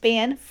and a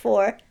span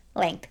for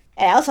length.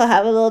 I also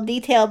have a little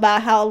detail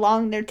about how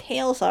long their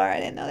tails are. I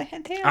didn't know they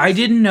had tails. I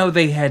didn't know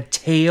they had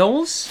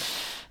tails.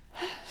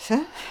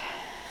 So,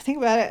 think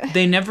about it.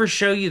 They never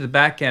show you the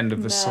back end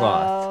of a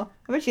sloth.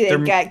 I bet you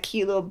they've got a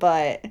cute little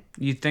butt.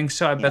 You think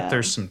so? I bet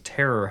there's some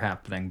terror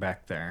happening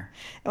back there.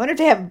 I wonder if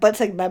they have butts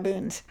like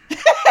baboons.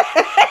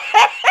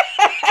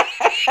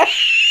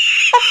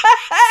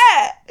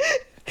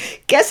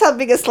 Guess how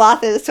big a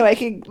sloth is so I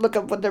can look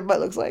up what their butt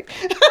looks like.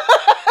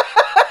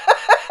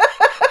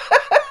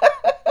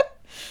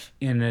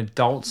 An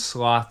adult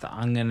sloth,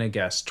 I'm going to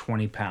guess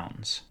 20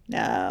 pounds.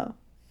 No,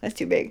 that's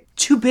too big.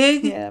 Too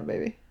big? Yeah,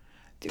 baby.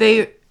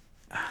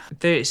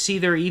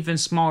 They're even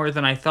smaller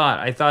than I thought.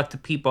 I thought the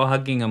people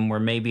hugging them were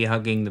maybe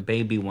hugging the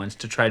baby ones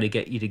to try to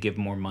get you to give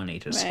more money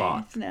to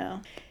sloth.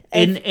 No.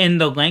 In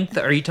the length,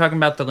 are you talking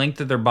about the length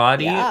of their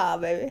body? Yeah,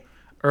 baby.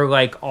 Or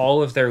like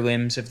all of their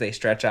limbs if they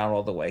stretch out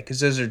all the way? Because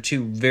those are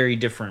two very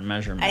different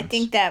measurements. I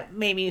think that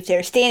maybe if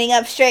they're standing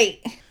up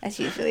straight, that's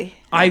usually...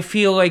 I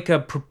feel like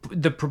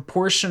the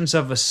proportions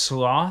of a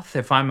sloth,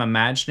 if I'm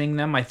imagining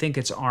them, I think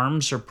its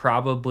arms are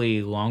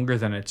probably longer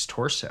than its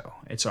torso.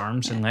 Its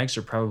arms and legs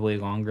are probably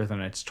longer than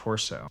its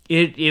torso.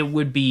 It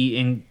would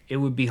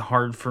be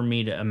hard for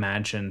me to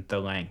imagine the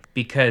length,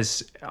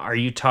 because are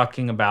you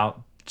talking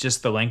about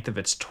just the length of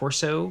its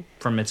torso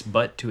from its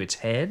butt to its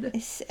head?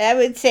 I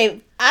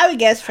would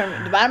guess from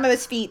the bottom of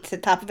its feet to the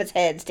top of its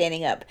head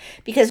standing up.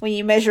 Because when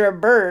you measure a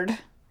bird,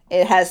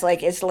 it has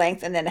like its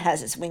length and then it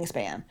has its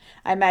wingspan.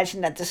 I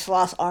imagine that the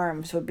sloth's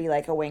arms would be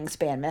like a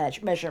wingspan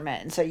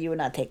measurement, and so you would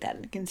not take that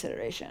into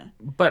consideration.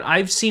 But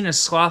I've seen a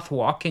sloth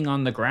walking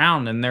on the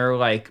ground and they're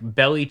like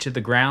belly to the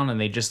ground and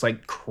they just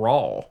like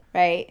crawl.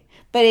 Right.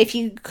 But if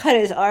you cut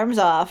his arms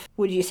off,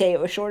 would you say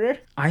it was shorter?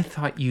 I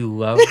thought you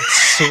loved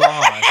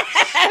sloths.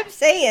 I'm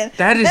saying.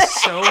 That is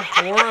so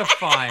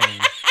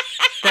horrifying.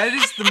 That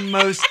is the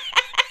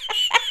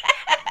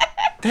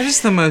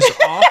most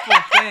awful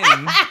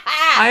thing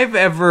I've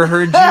ever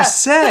heard you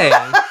say.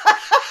 I'm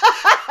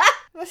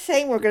not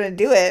saying we're going to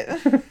do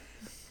it.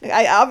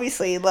 I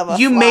obviously love a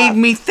You sloth. made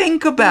me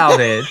think about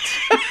it.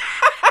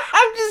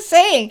 I'm just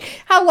saying,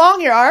 how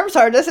long your arms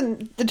are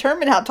doesn't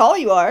determine how tall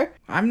you are.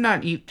 I'm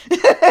not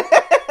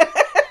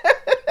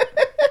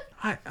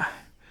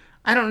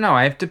I don't know.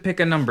 I have to pick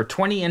a number.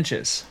 20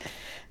 inches.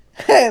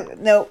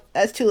 No,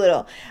 that's too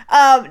little.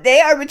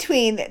 They are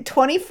between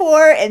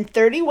 24 and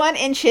 31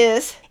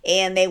 inches,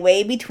 and they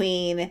weigh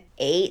between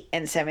 8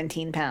 and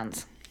 17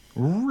 pounds.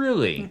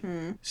 Really?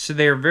 Mm-hmm. So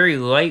they're very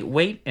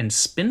lightweight and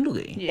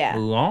spindly. Yeah.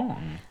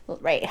 Long.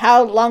 Right.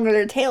 How long are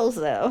their tails,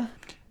 though?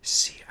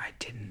 See, I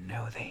didn't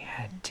know they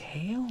had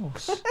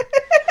tails.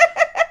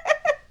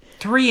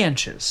 3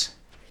 inches.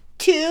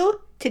 2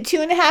 to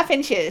 2.5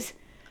 inches.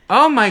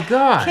 Oh my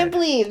god. I can't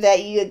believe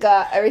that you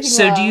got everything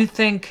So wrong. do you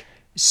think...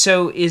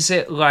 So is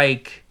it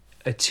like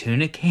a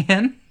tuna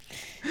can?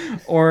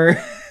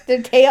 Or...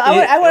 Their tail?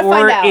 I want to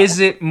find out. Or is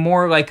it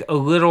more like a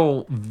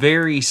little,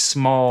 very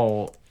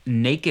small,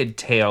 naked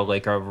tail,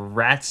 like a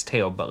rat's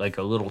tail, but like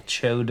a little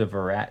chode of a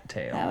rat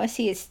tail? I want to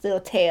see its little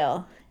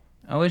tail.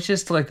 Oh, it's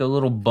just like a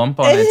little bump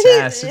on its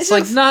ass. It's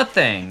like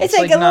nothing. It's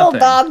like a little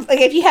dog. Like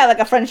if you have like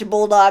a French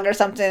bulldog or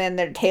something and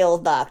their tail's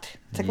docked.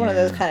 It's like one of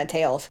those kind of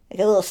tails. Like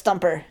a little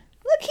stumper.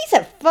 Look, he's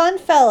a fun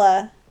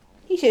fella.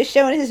 He's just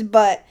showing his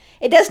butt.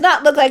 It does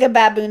not look like a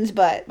baboon's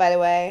butt, by the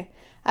way.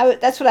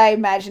 That's what I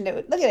imagined it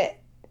would. Look at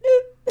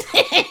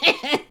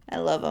it. I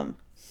love him.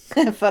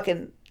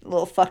 Fucking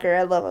little fucker.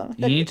 I love him.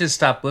 You need to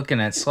stop looking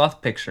at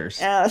sloth pictures.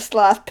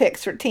 Sloth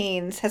pics for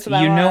teens. That's what I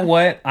want. You know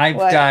what? I've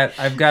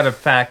got a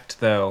fact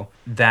though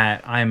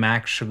that I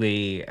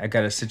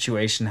got a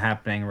situation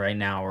happening right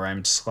now where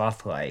I'm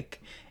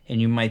sloth-like.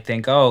 And you might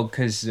think, oh,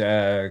 because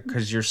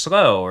you're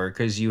slow or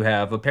because you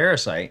have a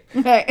parasite.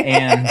 Right.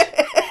 And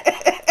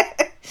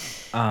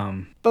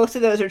both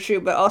of those are true,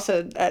 but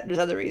also there's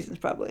other reasons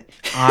probably.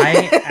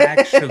 I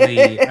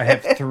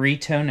have 3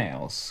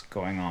 toenails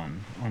going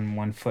on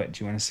one foot.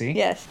 Do you want to see?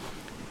 Yes.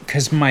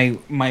 Because my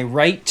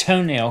right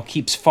toenail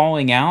keeps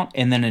falling out,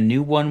 and then a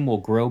new one will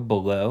grow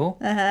below.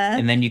 Uh-huh.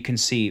 And then you can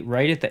see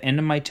right at the end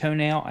of my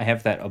toenail, I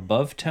have that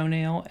above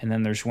toenail, and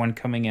then there's one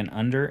coming in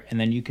under, and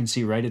then you can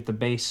see right at the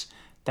base,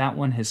 that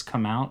one has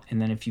come out,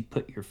 and then if you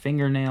put your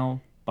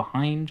fingernail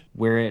behind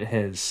where it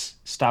has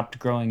stopped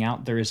growing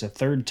out, there is a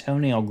third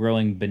toenail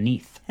growing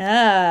beneath.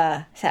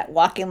 Ah, it's that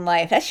walking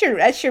life. That's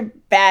your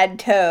bad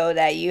toe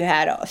that you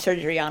had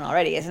surgery on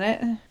already, isn't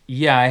it?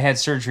 Yeah, I had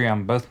surgery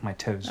on both my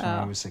toes when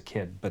I was a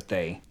kid, but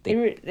they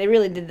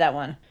really did that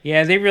one.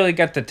 Yeah, they really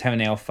got the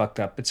toenail fucked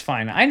up. It's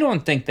fine. I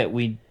don't think that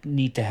we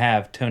need to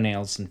have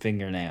toenails and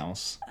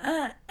fingernails.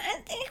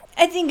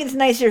 I think it's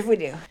nicer if we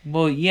do.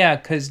 Well, yeah,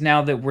 because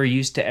now that we're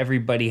used to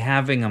everybody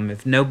having them,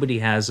 if nobody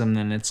has them,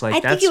 then it's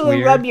like, that's weird. I think it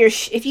would rub your...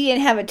 if you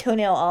didn't have a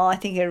toenail all, I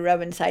think it would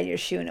rub inside your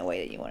shoe in a way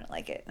that you wouldn't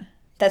like it.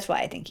 That's why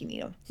I think you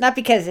need them. Not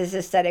because it's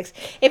aesthetics.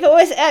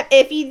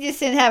 If you just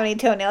didn't have any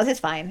toenails, it's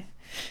fine.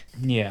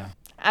 Yeah.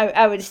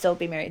 I would still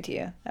be married to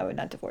you. I would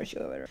not divorce you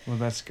over it. Well,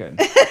 that's good.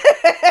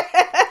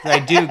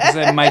 I do,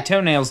 because my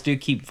toenails do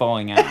keep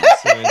falling out.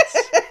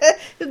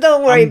 So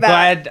don't worry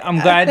about it. I'm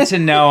glad to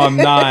know I'm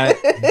not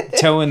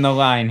towing the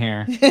line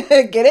here.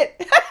 Get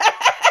it?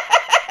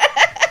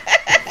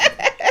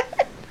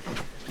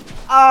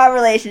 Our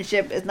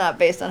relationship is not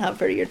based on how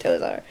pretty your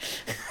toes are.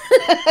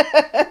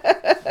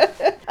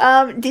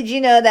 Did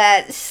you know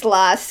that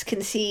sloths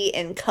can see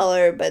in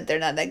color, but they're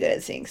not that good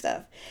at seeing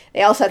stuff?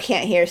 They also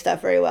can't hear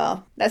stuff very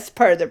well. That's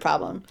part of their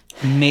problem.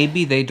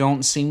 Maybe they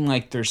don't seem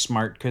like they're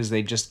smart because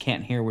they just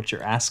can't hear what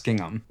you're asking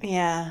them.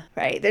 Yeah,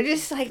 right. They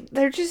just sit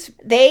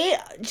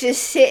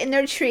in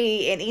their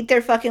tree and eat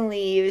their fucking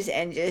leaves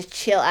and just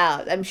chill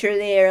out. I'm sure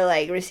they are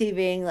like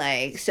receiving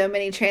like so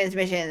many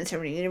transmissions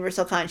from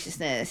universal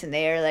consciousness, and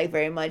they are like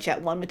very much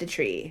at one with the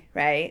tree,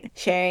 right?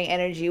 Sharing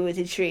energy with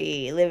the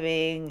tree,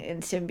 living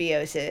in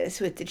symbiosis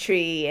with the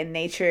tree and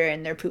nature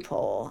and their poop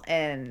hole.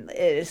 And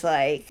it is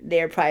like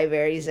they're probably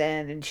very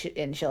zen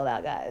and chilled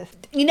out guys.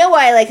 You know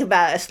what I like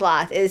about a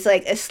sloth is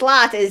like a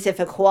sloth is if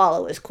a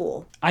koala was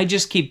cool. I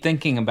just keep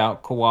thinking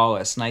about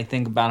koalas, and I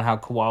think about how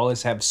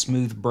koalas have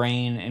smooth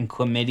brain and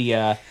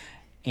chlamydia,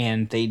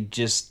 and they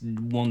just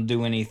won't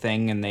do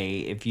anything, and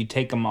if you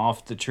take them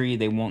off the tree,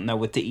 they won't know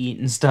what to eat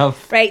and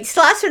stuff. Right,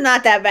 sloths are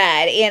not that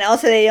bad, and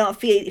also they don't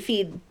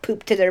feed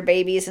poop to their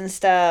babies and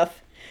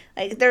stuff.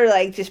 Like they're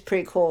like just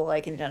pretty cool,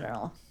 like in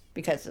general,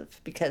 because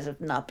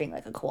of not being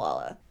like a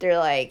koala. They're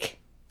like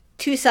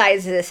two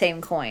sides of the same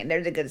coin.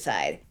 They're the good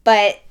side.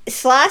 But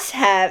sloths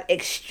have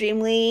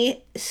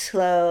extremely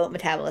slow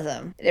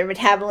metabolism. Their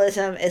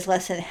metabolism is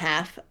less than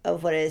half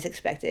of what is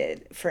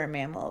expected for a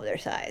mammal of their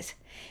size.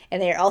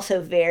 And they are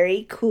also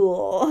very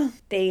cool.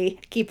 They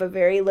keep a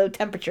very low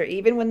temperature,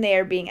 even when they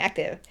are being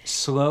active.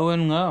 Slow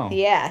and low.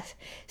 Yes.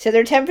 So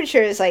their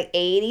temperature is like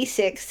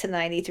 86 to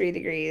 93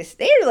 degrees.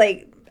 They are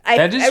like...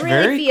 I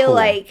really feel cool.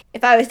 like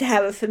if I was to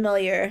have a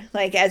familiar,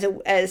 like as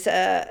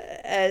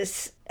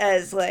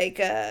like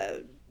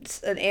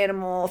an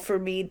animal for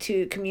me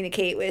to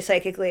communicate with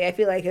psychically, I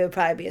feel like it would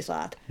probably be a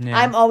sloth. Yeah.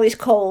 I'm always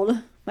cold.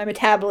 My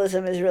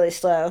metabolism is really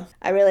slow.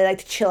 I really like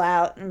to chill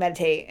out and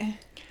meditate.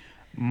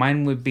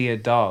 Mine would be a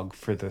dog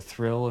for the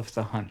thrill of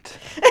the hunt.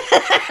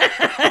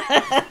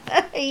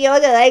 You know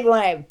what I like when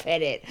I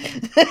pet it.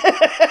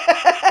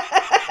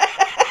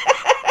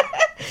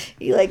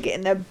 You like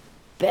getting the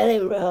belly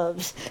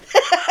rubs.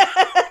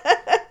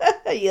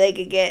 You like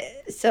to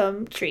get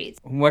some treats.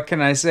 What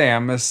can I say?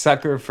 I'm a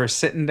sucker for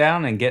sitting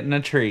down and getting a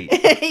treat.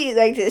 You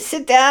like to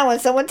sit down when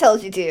someone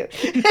tells you to.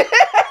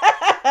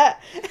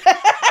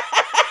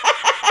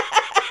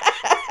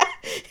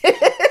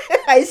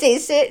 I say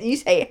sit and you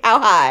say how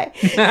high.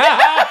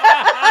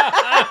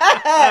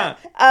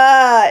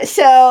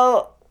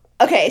 So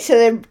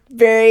they're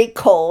very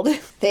cold.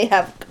 They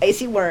have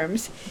icy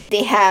worms.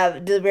 They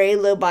have the very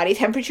low body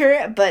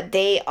temperature, but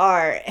they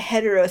are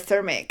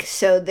heterothermic.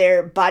 So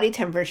their body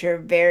temperature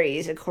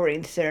varies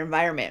according to their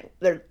environment.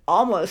 They're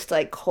almost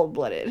like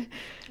cold-blooded.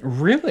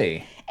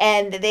 Really?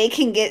 And they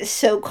can get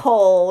so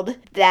cold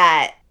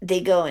that they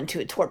go into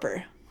a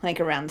torpor. Like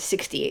around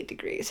 68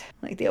 degrees.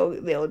 Like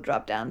they'll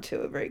drop down to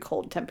a very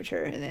cold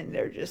temperature, and then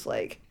they're just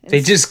like... They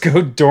just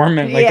go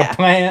dormant like a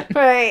plant.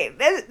 Right.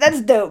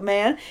 That's dope,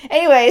 man.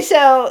 Anyway,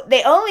 so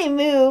they only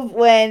move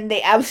when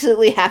they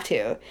absolutely have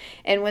to.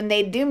 And when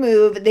they do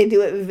move, they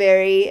do it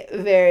very,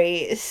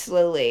 very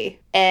slowly.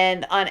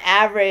 And on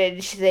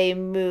average, they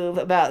move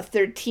about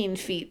 13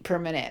 feet per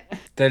minute.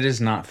 That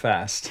is not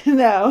fast.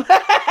 No.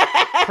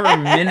 Per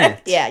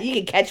minute. Yeah, you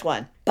can catch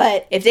one.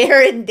 But if they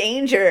are in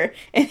danger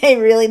and they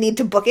really need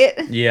to book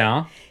it,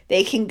 yeah,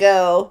 they can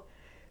go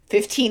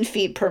 15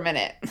 feet per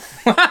minute.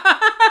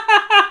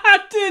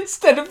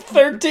 Instead of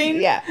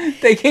 13, yeah,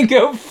 they can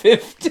go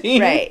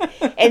 15. Right.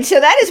 And so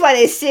that is why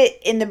they sit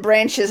in the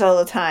branches all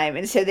the time.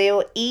 And so they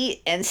will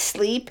eat and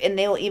sleep, and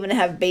they will even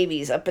have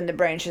babies up in the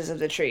branches of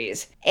the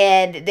trees.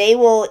 And they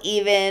will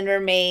even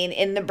remain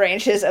in the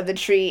branches of the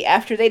tree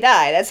after they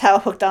die. That's how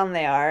hooked on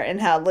they are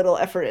and how little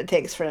effort it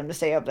takes for them to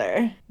stay up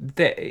there.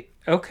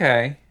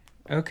 Okay,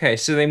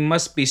 so they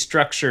must be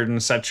structured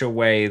in such a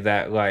way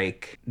that,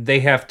 like,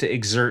 they have to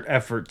exert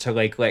effort to,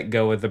 like, let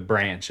go of the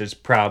branch. It's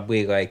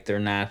probably, like, their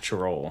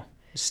natural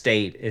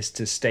state is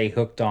to stay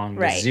hooked on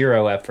with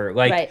zero effort.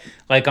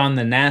 Like on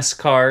the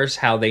NASCARs,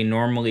 how they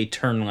normally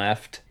turn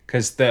left,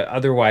 because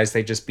otherwise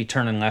they'd just be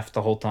turning left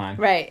the whole time.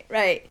 Right.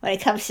 When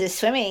it comes to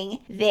swimming,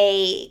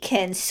 they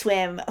can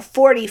swim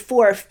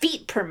 44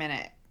 feet per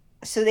minute.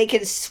 So they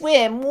can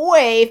swim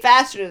way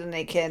faster than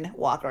they can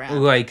walk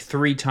around. Like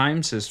 3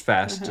 times as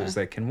fast as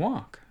they can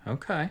walk.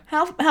 Okay.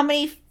 How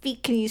many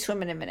feet can you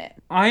swim in a minute?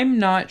 I'm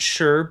not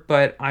sure,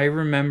 but I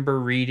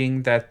remember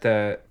reading that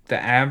the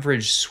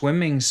average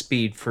swimming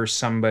speed for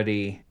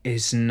somebody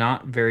is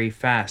not very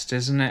fast.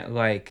 Isn't it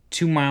like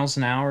 2 miles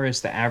an hour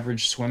is the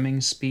average swimming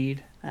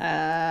speed?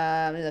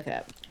 Let me look it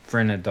up. For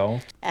an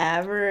adult?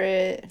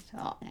 Average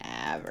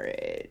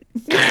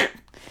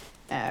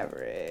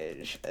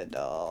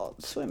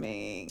adult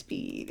swimming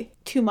speed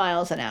 2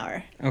 miles an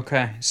hour.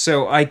 Okay,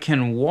 so I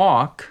can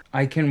walk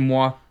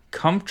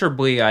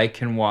comfortably. I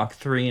can walk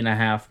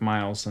 3.5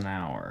 miles an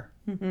hour.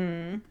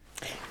 Mm-hmm.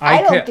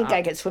 I don't think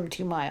I could swim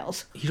 2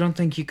 miles. You don't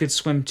think you could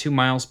swim 2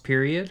 miles,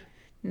 period?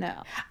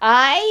 No.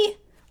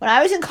 When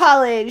I was in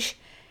college,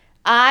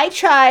 I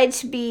tried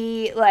to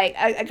be like,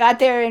 I got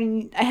there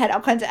and I had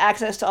all kinds of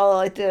access to all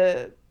like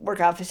the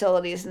workout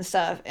facilities and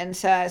stuff. And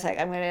so I was like,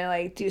 I'm going to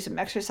like do some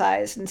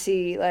exercise and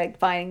see like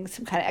finding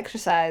some kind of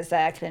exercise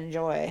that I can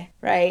enjoy.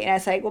 Right. And I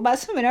was like, well, about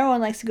swimming,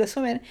 everyone likes to go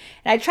swimming.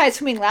 And I tried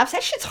swimming laps.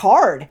 That shit's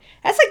hard.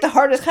 That's like the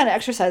hardest kind of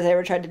exercise I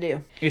ever tried to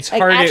do. It's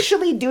like hard.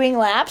 Actually doing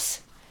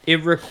laps.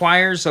 It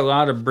requires a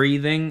lot of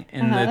breathing.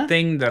 And the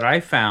thing that I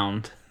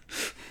found...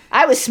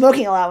 I was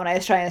smoking a lot when I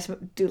was trying to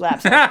do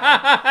laps.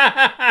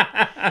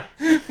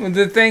 Well,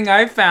 the thing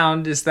I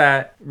found is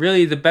that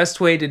really the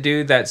best way to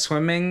do that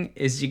swimming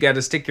is you got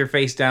to stick your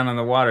face down in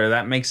the water.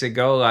 That makes it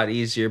go a lot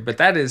easier. But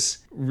that is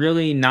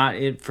really not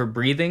it for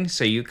breathing.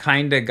 So you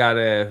kind of got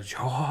to...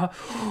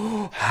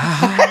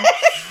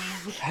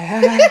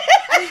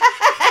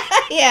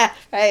 Yeah,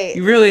 right.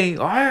 You really...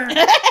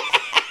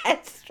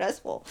 It's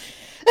stressful.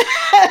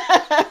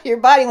 Your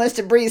body wants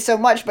to breathe so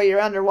much, but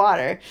you're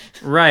underwater.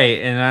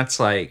 Right, and that's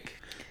like,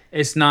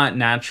 it's not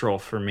natural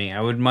for me. I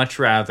would much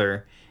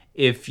rather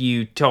if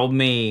you told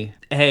me,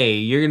 hey,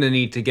 you're going to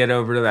need to get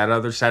over to that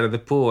other side of the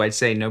pool. I'd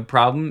say no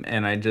problem,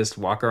 and I'd just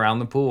walk around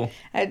the pool.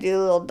 I'd do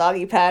a little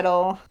doggy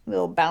paddle, a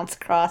little bounce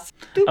across.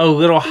 Doop. A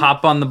little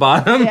hop on the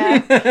bottom.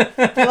 Yeah,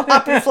 a little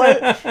hop and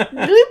float.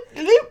 Doop,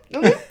 doop,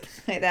 doop.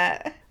 Like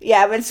that.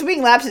 Yeah, but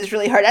swimming laps is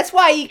really hard. That's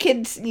why you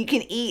can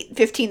eat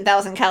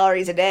 15,000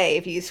 calories a day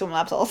if you swim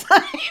laps all the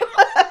time.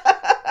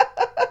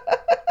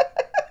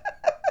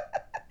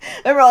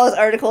 Remember all those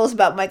articles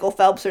about Michael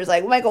Phelps? There's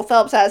like, Michael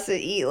Phelps has to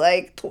eat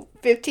like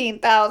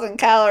 15,000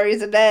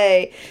 calories a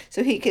day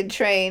so he can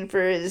train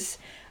for his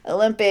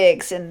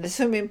Olympics and the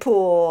swimming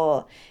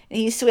pool. And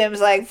he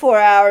swims like 4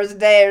 hours a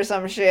day or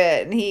some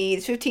shit. And he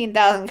eats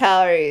 15,000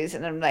 calories.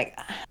 And I'm like,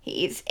 he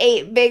eats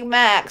 8 Big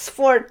Macs,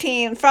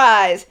 14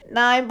 fries,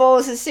 9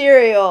 bowls of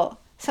cereal,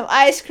 some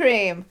ice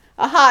cream,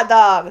 a hot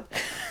dog.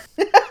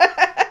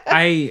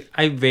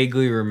 I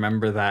vaguely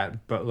remember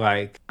that, but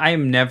like, I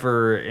am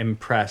never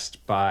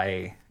impressed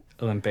by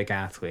Olympic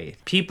athletes.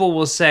 People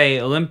will say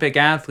Olympic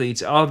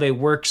athletes, oh, they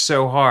work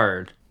so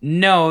hard.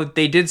 No,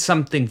 they did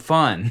something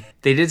fun.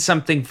 They did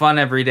something fun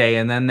every day,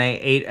 and then they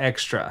ate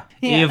extra.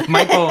 Yeah. If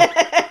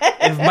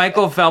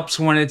Michael Phelps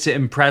wanted to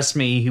impress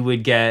me, he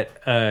would get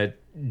a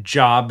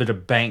job at a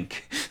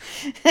bank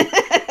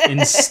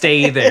and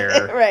stay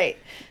there. Right.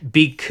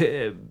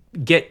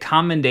 Get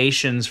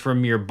commendations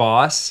from your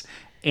boss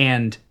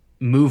and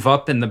move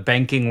up in the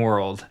banking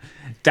world.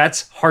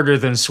 That's harder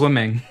than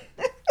swimming.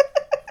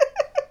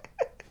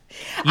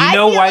 You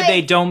know why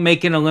they don't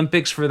make an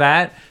Olympics for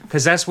that?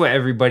 Because that's what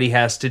everybody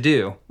has to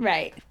do.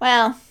 Right.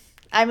 Well,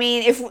 I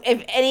mean, if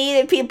any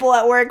of the people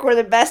at work were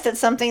the best at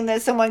something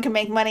that someone can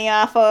make money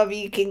off of,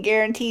 you can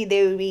guarantee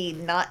they would be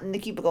not in the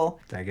cubicle.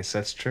 I guess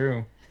that's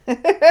true.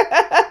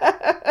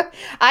 I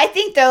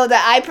think though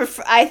that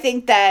I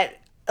think that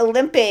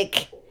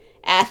Olympic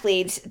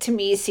athletes to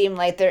me seem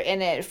like they're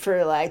in it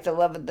for like the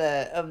love of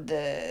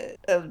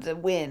the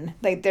win.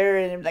 Like they're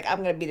in, like, I'm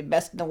gonna be the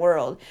best in the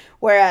world,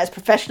 whereas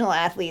professional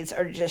athletes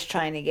are just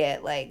trying to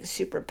get like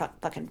super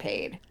fucking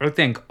paid. I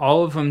think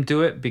all of them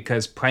do it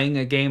because playing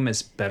a game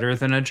is better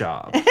than a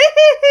job.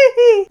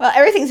 Well,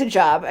 everything's a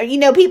job. You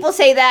know, people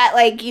say that,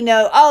 like, you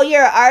know, oh,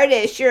 you're an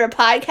artist, you're a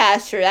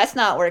podcaster, that's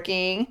not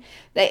working.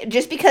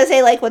 Just because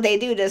they like what they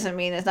do doesn't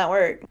mean it's not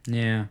work.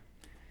 Yeah.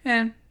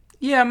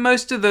 Yeah,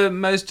 most of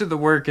the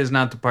work is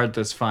not the part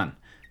that's fun.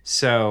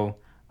 So,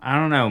 I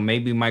don't know,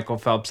 maybe Michael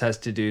Phelps has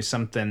to do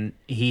something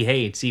he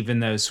hates, even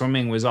though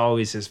swimming was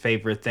always his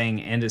favorite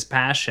thing and his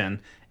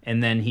passion,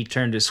 and then he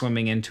turned to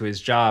swimming into his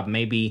job.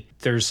 Maybe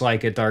there's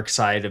like a dark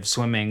side of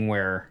swimming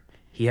where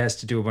he has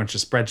to do a bunch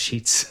of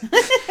spreadsheets.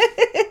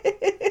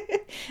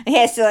 He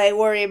has to like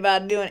worry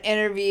about doing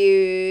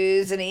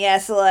interviews, and he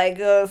has to like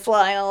go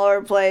flying all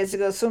over the place to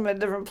go swim in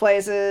different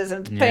places,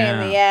 and it's a pain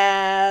in the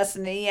ass,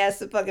 and he has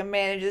to fucking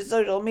manage his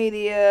social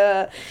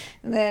media,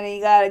 and then he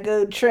gotta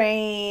go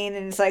train,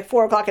 and it's like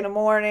 4:00 in the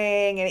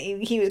morning, and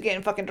he was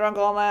getting fucking drunk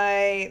all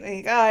night,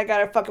 and I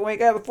gotta fucking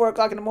wake up at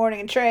 4:00 in the morning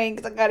and train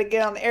because I gotta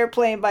get on the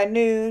airplane by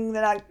noon.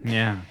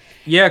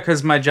 Yeah,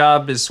 because my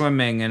job is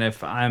swimming, and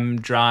if I'm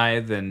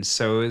dry, then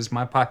so is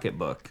my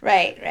pocketbook.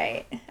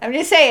 Right. I'm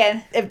just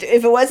saying, if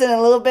it wasn't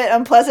a little bit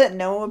unpleasant,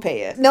 no one would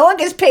pay you. No one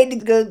gets paid to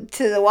go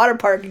to the water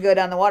park and go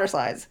down the water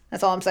slides.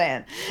 That's all I'm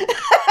saying.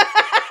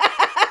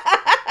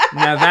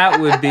 Now that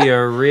would be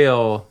a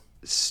real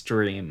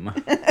stream.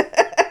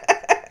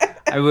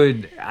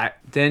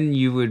 Then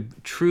you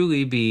would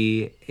truly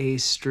be a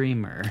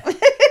streamer.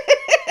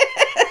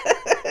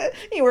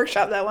 You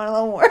workshop that one a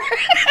little more.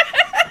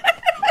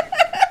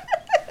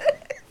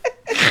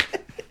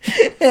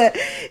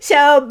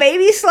 So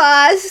baby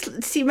sloths,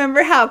 do you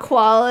remember how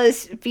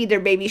koalas feed their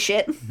baby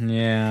shit?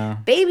 Yeah.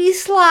 Baby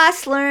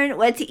sloths learn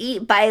what to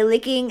eat by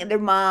licking their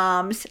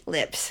mom's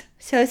lips.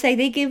 So it's like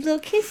they give little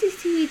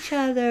kisses to each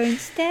other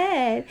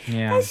instead.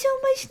 Yeah. That's so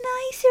much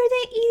nicer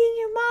than eating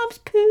your mom's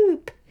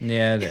poop.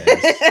 Yeah, it is.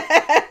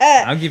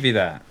 I'll give you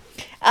that.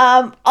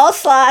 All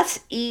sloths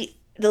eat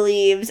the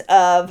leaves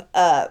of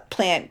a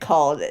plant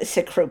called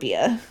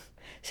Cecropia.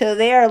 So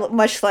they are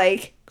much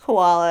like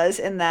koalas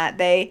in that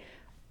they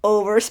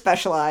over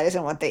specialize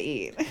in what they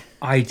eat.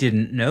 I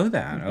didn't know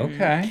that.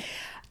 Okay.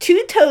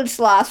 Two-toed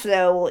sloths,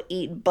 though, will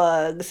eat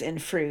bugs and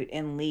fruit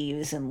and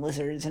leaves and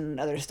lizards and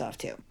other stuff,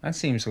 too. That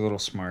seems a little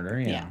smarter,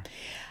 yeah.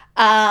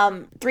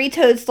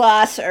 Three-toed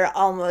sloths are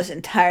almost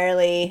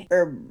entirely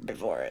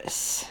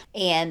herbivorous,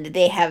 and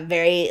they have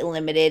very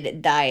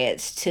limited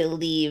diets to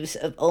leaves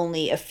of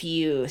only a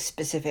few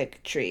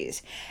specific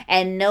trees.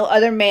 And no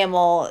other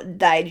mammal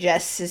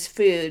digests his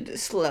food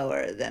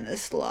slower than a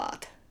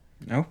sloth.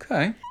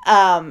 Okay.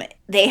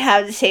 They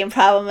have the same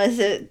problem as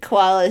the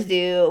koalas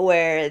do,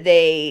 where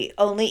they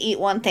only eat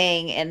one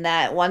thing, and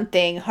that one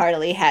thing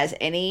hardly has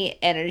any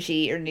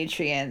energy or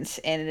nutrients,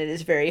 and it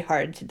is very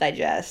hard to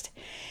digest.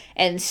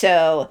 And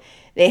so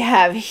they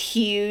have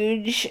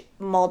huge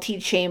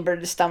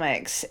multi-chambered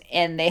stomachs,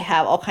 and they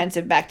have all kinds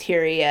of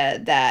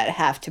bacteria that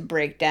have to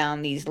break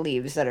down these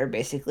leaves that are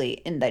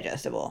basically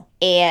indigestible.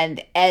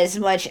 And as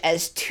much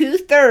as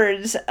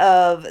 2/3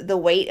 of the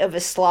weight of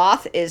a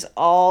sloth is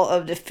all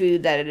of the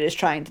food that it is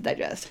trying to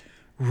digest.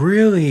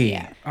 Really?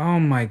 Yeah. Oh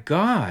my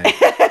God.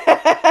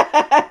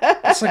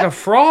 It's like a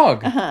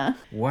frog. Uh-huh.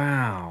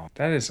 Wow.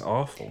 That is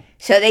awful.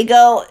 So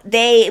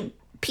they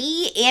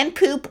pee and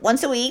poop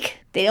once a week.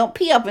 They don't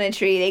pee up in a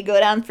tree. They go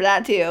down for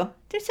that too.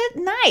 They're so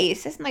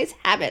nice. That's nice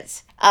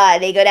habits.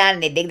 They go down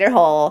and they dig their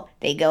hole.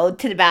 They go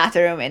to the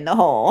bathroom in the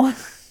hole.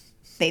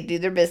 They do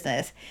their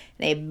business.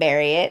 They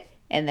bury it.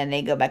 And then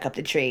they go back up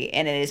the tree.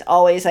 And it is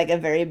always like a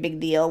very big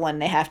deal when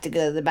they have to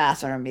go to the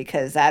bathroom,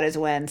 because that is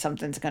when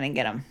something's going to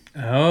get them.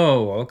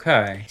 Oh,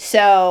 okay.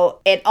 So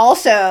it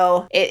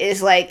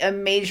is like a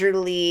major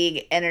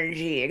league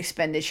energy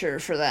expenditure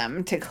for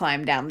them to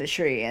climb down the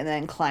tree and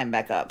then climb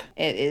back up.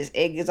 It is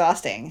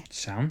exhausting.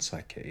 Sounds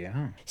like it,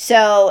 yeah.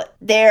 So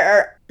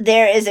there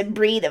is a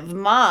breed of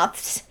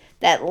moths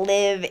that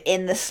live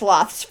in the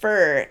sloth's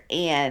fur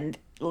and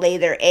lay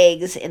their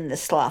eggs in the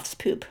sloth's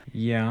poop.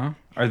 Yeah.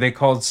 Are they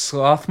called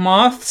sloth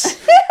moths?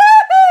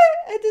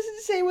 It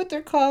doesn't say what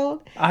they're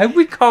called. I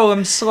would call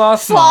them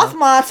sloth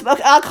Moths.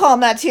 Okay, I'll call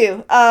them that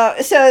too.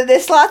 So the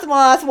sloth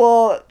moth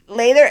will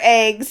lay their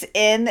eggs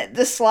in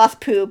the sloth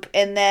poop,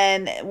 and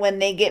then when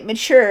they get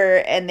mature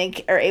and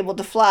they are able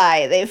to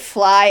fly, they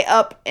fly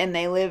up and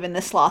they live in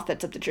the sloth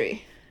that's up the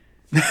tree.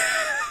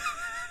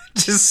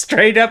 Just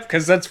straight up,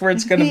 because that's where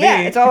it's going to be.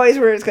 Yeah, it's always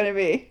where it's going to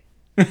be.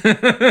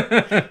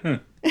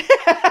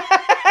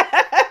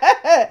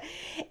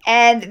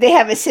 And they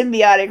have a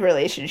symbiotic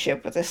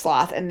relationship with the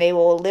sloth, and they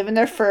will live in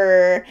their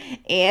fur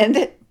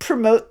and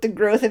promote the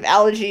growth of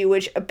algae,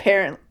 which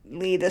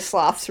apparently the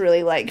sloths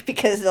really like,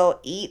 because they'll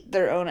eat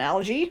their own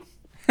algae.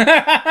 And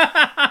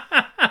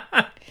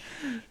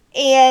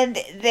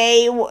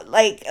they,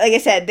 like I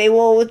said, they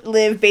will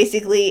live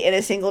basically in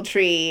a single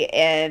tree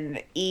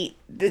and eat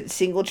the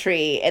single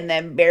tree and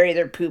then bury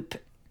their poop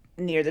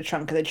near the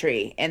trunk of the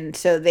tree. And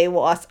so they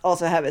will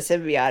also have a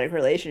symbiotic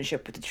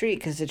relationship with the tree,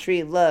 because the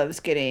tree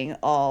loves getting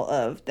all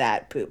of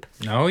that poop.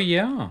 Oh,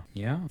 yeah.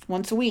 Yeah.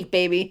 Once a week,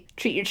 baby.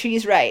 Treat your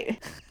trees right.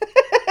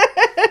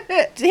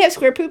 Do they have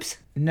square poops?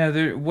 No,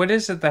 what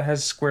is it that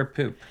has square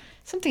poop?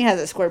 Something has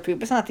a square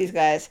poop. It's not these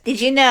guys.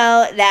 Did you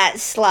know that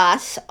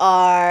sloths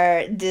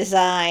are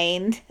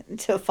designed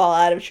to fall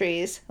out of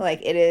trees?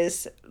 Like, it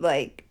is,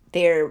 like,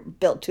 they're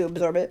built to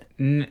absorb it?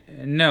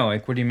 No,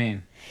 like, what do you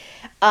mean?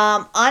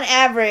 On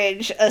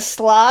average, a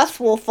sloth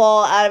will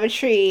fall out of a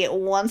tree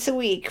once a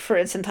week for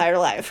its entire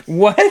life.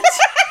 What?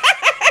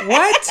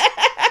 What?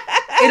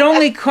 It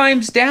only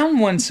climbs down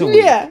once a week.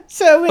 Yeah,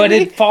 so but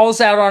it falls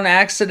out on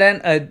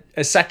accident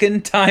a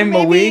second time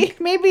a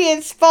week? Maybe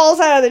it falls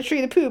out of the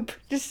tree to poop,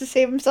 just to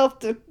save himself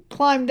to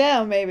climb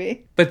down,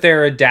 maybe. But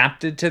they're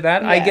adapted to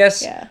that? Yeah, I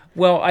guess. Yeah.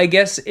 Well, I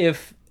guess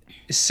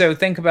so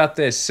think about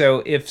this.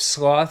 So if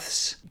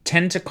sloths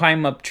tend to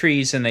climb up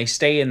trees and they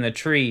stay in the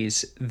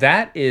trees,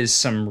 that is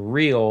some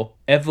real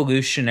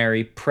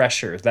evolutionary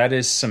pressure. That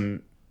is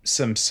some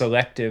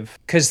selective,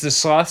 because the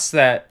sloths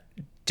that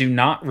do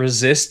not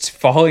resist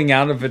falling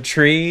out of a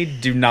tree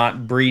do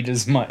not breed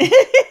as much.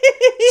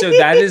 So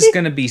that is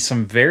going to be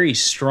some very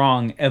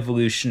strong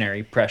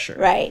evolutionary pressure.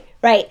 Right.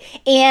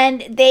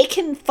 And they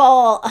can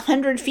fall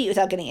 100 feet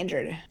without getting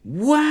injured.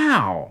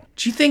 Wow.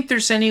 Do you think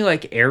there's any,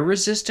 like, air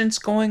resistance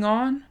going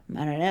on?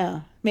 I don't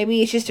know.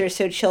 Maybe it's just they're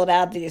so chilled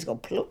out they just go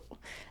plop.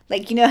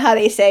 Like, you know how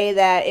they say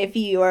that if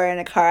you are in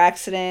a car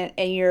accident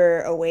and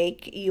you're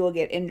awake, you will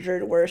get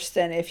injured worse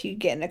than if you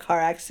get in a car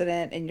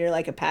accident and you're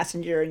like a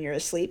passenger and you're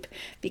asleep,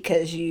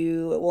 because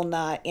you will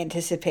not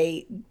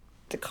anticipate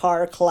the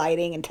car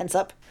colliding and tense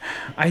up?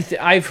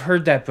 I've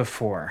heard that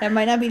before. That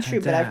might not be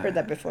true, but I've heard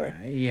that before.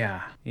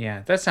 Yeah.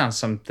 That sounds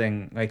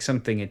something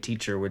a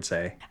teacher would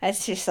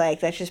that's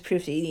just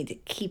proof that you need to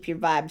keep your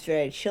vibes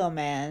very chill,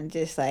 man.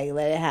 Just like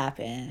let it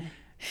happen.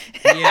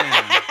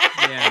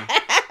 Yeah.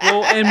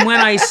 Well, and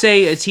when I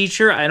say a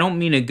teacher, I don't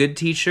mean a good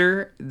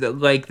teacher.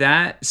 Like,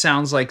 that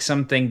sounds like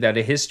something that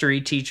a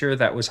history teacher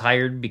that was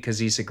hired because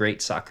he's a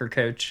great soccer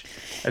coach.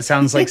 That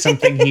sounds like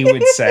something he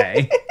would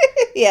say.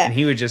 Yeah. And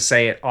he would just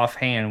say it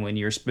offhand when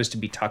you're supposed to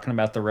be talking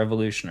about the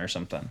revolution or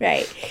something.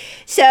 Right.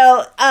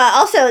 So,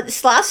 also,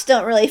 sloths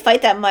don't really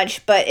fight that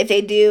much, but if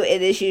they do,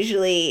 it is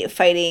usually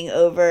fighting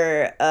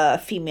over a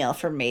female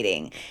for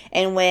mating.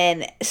 And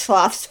when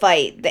sloths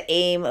fight, the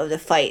aim of the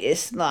fight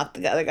is to knock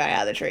the other guy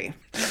out of the tree.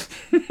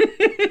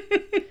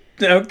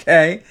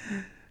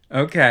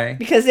 Okay.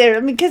 Because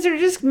they're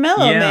just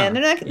mellow, Yeah. man.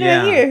 They're not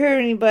here to hurt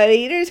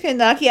anybody. They're just gonna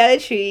knock you out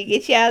of the tree,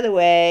 get you out of the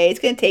way. It's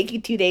gonna take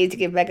you 2 days to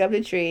get back up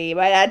the tree.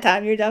 By that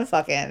time, you're done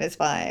fucking. It's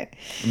fine.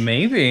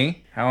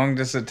 Maybe. How long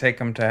does it take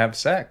them to have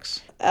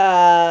sex?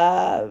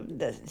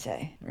 Doesn't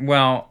say.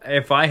 Well,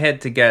 if I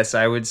had to guess,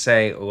 I would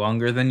say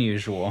longer than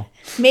usual.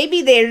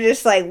 Maybe they're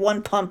just like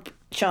one pump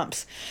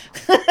chumps.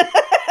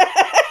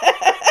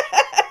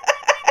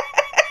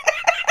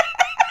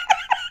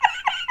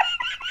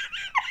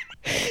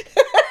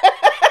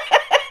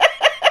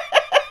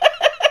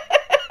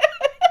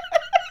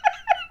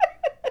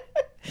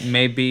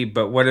 Maybe,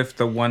 but what if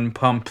the one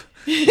pump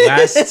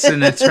lasts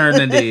an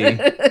eternity?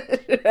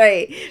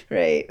 Right.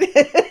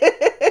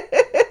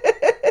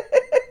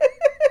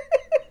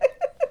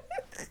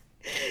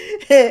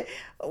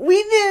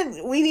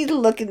 We need to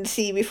look and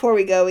see before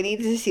we go. We need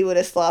to see what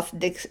a sloth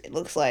dick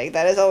looks like.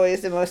 That is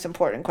always the most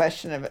important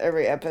question of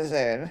every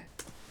episode.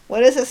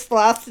 What does a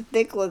sloth's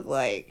dick look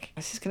like?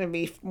 This is gonna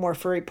be more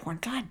furry porn.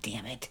 God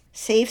damn it.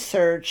 Safe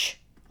search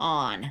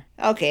on.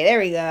 Okay, there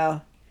we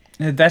go.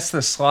 That's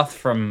the sloth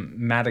from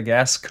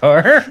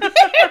Madagascar.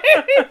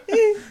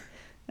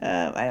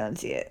 I don't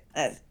see it.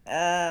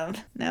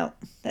 No,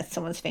 that's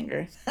someone's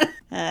finger.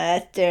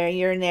 That's their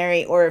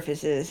urinary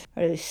orifices.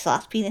 Are those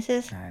sloth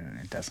penises? I don't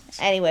know, it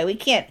doesn't. Anyway, we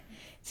can't.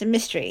 It's a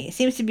mystery. It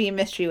seems to be a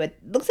mystery. What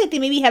looks like they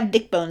maybe have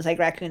dick bones like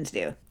raccoons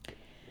do.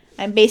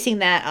 I'm basing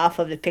that off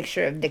of the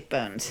picture of dick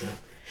bones.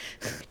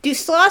 Do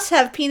sloths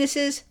have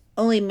penises?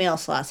 Only male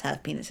sloths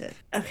have penises.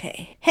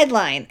 Okay.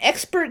 Headline: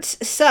 Experts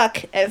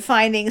suck at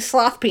finding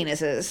sloth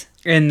penises.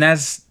 And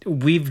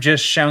we've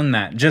just shown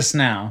that just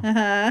now.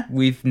 Uh-huh.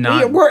 We've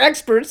not. We're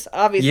experts,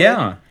 obviously.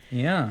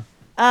 Yeah.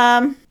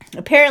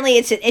 Apparently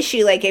it's an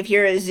issue, like if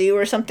you're a zoo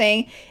or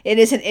something, it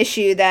is an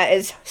issue that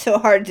is so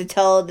hard to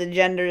tell the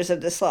genders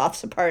of the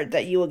sloths apart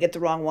that you will get the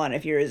wrong one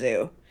if you're a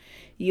zoo.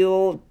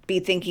 You'll be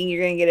thinking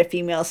you're going to get a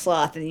female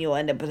sloth and you'll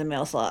end up with a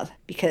male sloth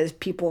because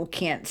people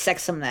can't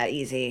sex them that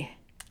easy.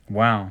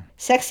 Wow.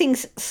 Sexing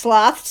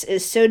sloths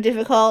is so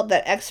difficult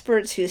that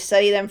experts who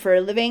study them for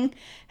a living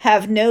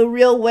have no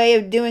real way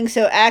of doing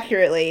so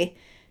accurately,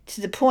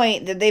 to the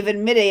point that they've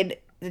admitted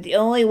that the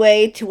only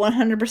way to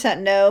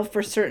 100% know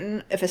for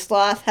certain if a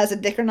sloth has a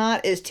dick or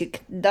not is to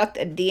conduct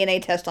a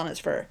DNA test on its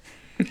fur.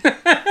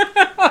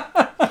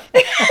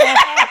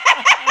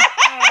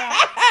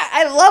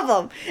 I love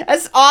them.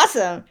 That's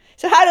awesome.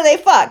 So how do they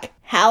fuck?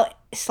 How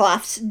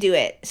sloths do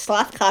it.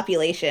 Sloth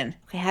copulation.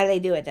 Okay, how do they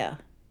do it though?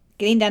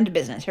 Getting down to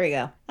business. Here we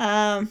go.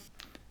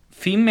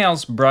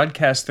 Females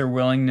broadcast their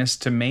willingness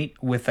to mate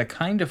with a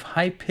kind of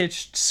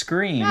high-pitched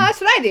scream. Oh,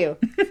 that's what I do.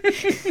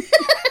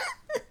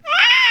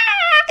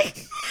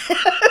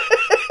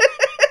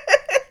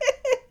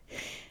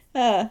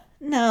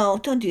 No,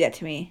 don't do that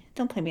to me.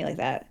 Don't play me like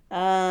that.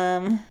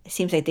 It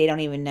seems like they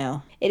don't even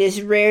know. It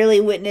is rarely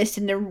witnessed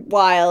in the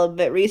wild,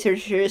 but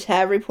researchers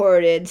have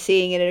reported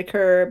seeing it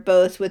occur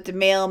both with the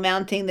male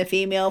mounting the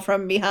female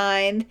from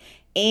behind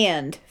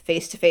and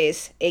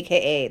face-to-face,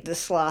 aka the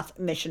sloth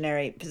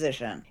missionary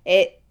position.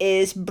 It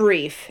is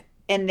brief,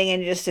 ending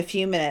in just a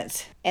few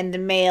minutes, and the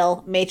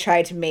male may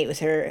try to mate with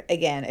her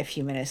again a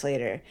few minutes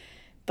later.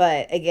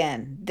 But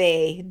again,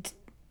 they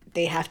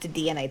have to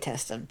DNA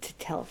test them to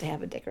tell if they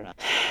have a dick or not.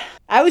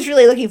 I was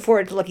really looking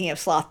forward to looking at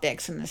sloth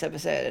dicks in this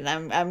episode, and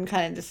I'm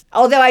kind of just...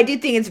 Although I do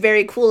think it's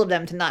very cool of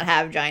them to not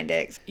have giant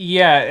dicks.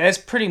 Yeah, that's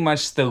pretty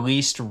much the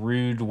least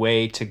rude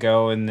way to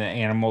go in the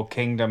animal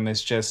kingdom,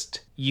 is just...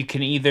 You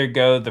can either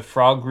go the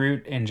frog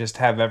route and just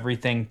have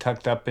everything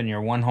tucked up in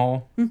your one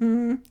hole.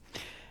 Mm-hmm.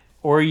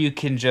 Or you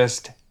can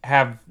just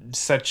have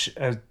such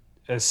a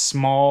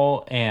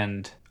small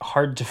and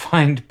hard to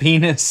find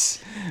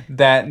penis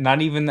that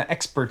not even the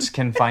experts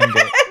can find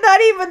it.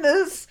 Not even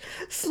the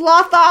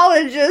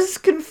slothologists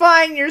can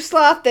find your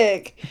sloth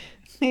dick.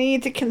 They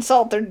need to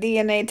consult their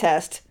DNA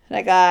test.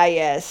 Like,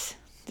 yes,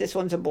 this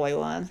one's a boy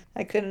one.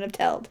 I couldn't have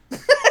told.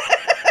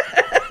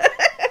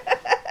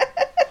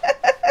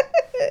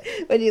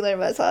 What did you learn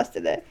about sloths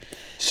today?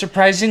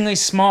 Surprisingly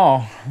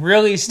small.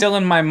 Really, still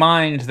in my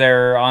mind,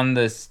 they're on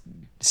the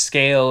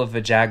scale of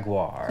a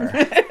jaguar.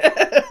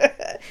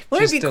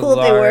 Wouldn't it be cool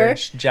if they were?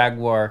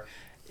 Jaguar,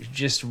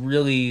 just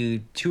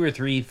really 2 or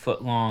 3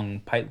 foot long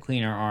pipe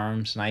cleaner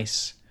arms,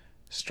 nice,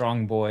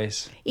 strong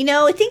boys. You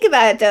know, think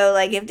about it though.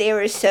 Like if they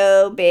were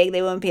so big,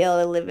 they wouldn't be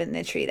able to live in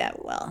the tree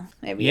that well.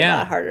 It'd be a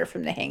lot harder for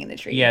them to hang in the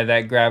tree. Yeah,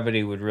 that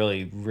gravity would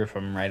really rip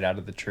them right out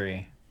of the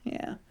tree.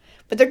 Yeah.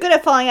 But they're good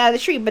at falling out of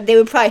the tree, but they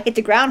would probably hit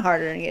the ground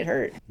harder and get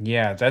hurt.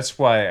 Yeah, that's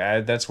why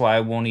I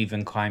won't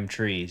even climb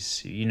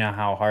trees. You know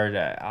how hard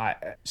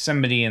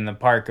somebody in the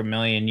park a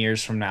million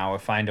years from now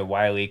would find a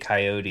Wile E.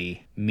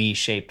 Coyote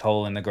me-shaped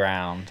hole in the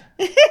ground.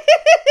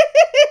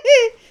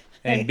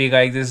 and be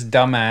like this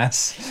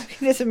dumbass.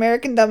 This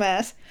American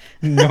dumbass.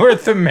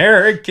 North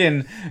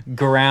American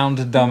ground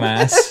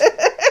dumbass.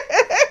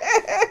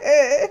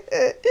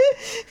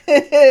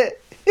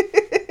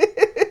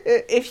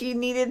 If you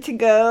needed to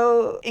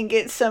go and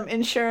get some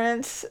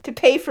insurance to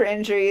pay for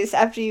injuries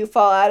after you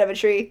fall out of a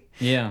tree.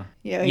 Yeah.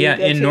 You know, yeah,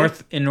 in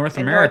North in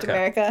America. North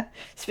America,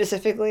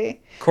 specifically.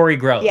 Corey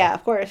Grella. Yeah,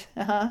 of course.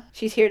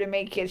 She's here to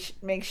make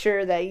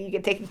sure that you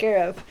get taken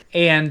care of.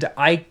 And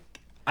I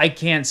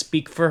can't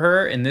speak for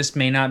her, and this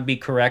may not be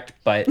correct,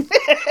 but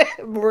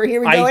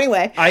Here we go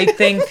anyway. I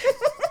think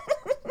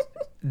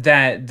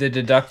that the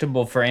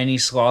deductible for any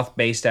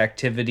sloth-based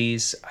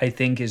activities, I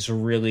think, is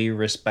really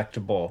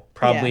respectable.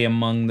 Probably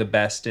among the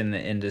best in the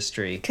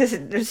industry. Because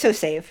they're so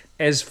safe.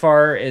 As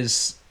far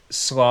as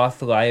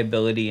sloth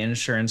liability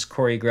insurance,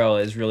 Corey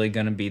Grella is really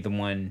going to be the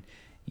one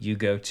you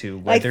go to.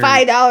 Like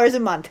 $5 a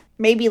month,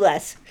 maybe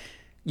less.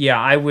 Yeah,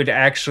 I would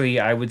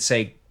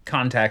say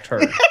contact her.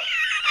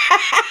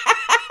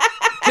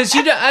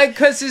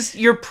 Because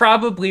you're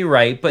probably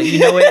right, but you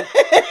know what?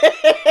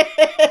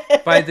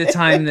 By the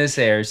time this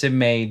airs, it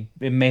may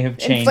have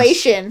changed.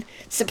 Inflation,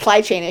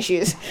 supply chain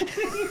issues.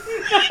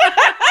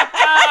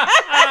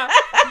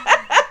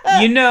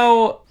 You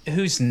know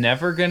who's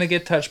never gonna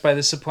get touched by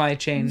the supply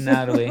chain,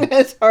 Natalie?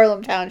 It's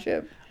Harlem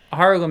Township.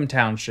 Harlem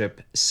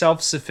Township,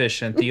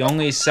 self-sufficient, the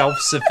only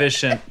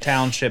self-sufficient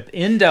township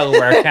in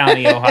Delaware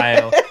County,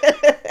 Ohio.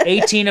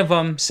 18 of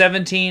them,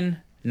 17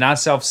 not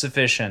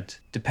self-sufficient,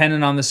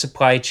 dependent on the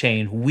supply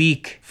chain,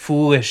 weak,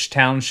 foolish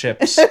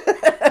townships.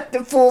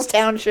 The Fool's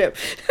Township.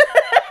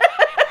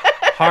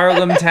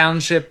 Harlem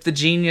Township, the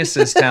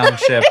Geniuses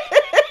Township.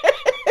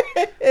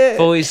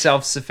 Fully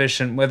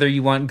self-sufficient. Whether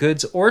you want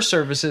goods or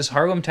services,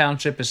 Harlem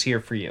Township is here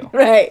for you.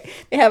 Right.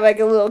 They have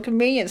like a little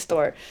convenience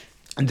store.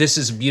 And this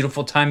is a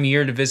beautiful time of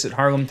year to visit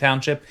Harlem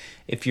Township.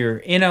 If you're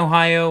in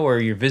Ohio or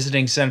you're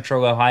visiting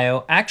Central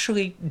Ohio,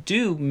 actually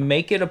do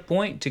make it a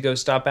point to go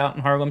stop out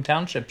in Harlem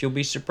Township. You'll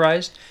be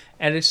surprised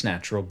at its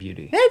natural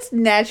beauty. That's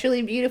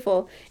naturally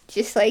beautiful,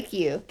 just like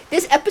you.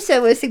 This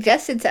episode was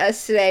suggested to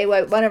us today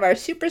by one of our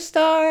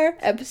superstar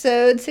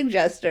episode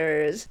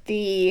suggestors,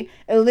 the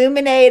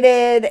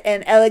Illuminated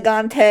and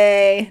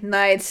Elegante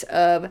Knights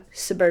of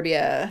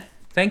Suburbia.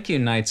 Thank you,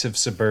 Knights of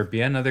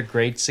Suburbia. Another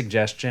great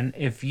suggestion.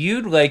 If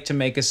you'd like to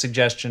make a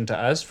suggestion to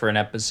us for an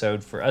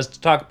episode for us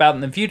to talk about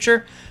in the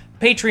future,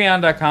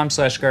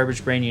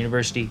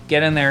 patreon.com/garbagebrainuniversity.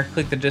 Get in there,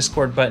 click the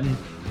Discord button.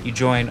 You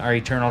join our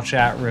eternal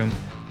chat room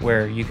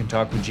where you can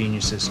talk with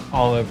geniuses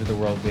all over the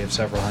world. We have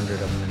several hundred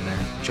of them in there.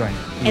 Join it.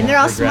 And they're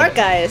all smart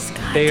guys.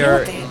 God, They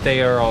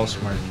are all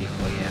smart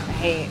people, yeah.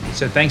 Hey.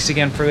 So thanks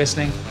again for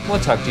listening. We'll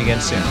talk to you again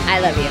soon. I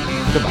love you.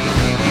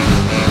 Goodbye.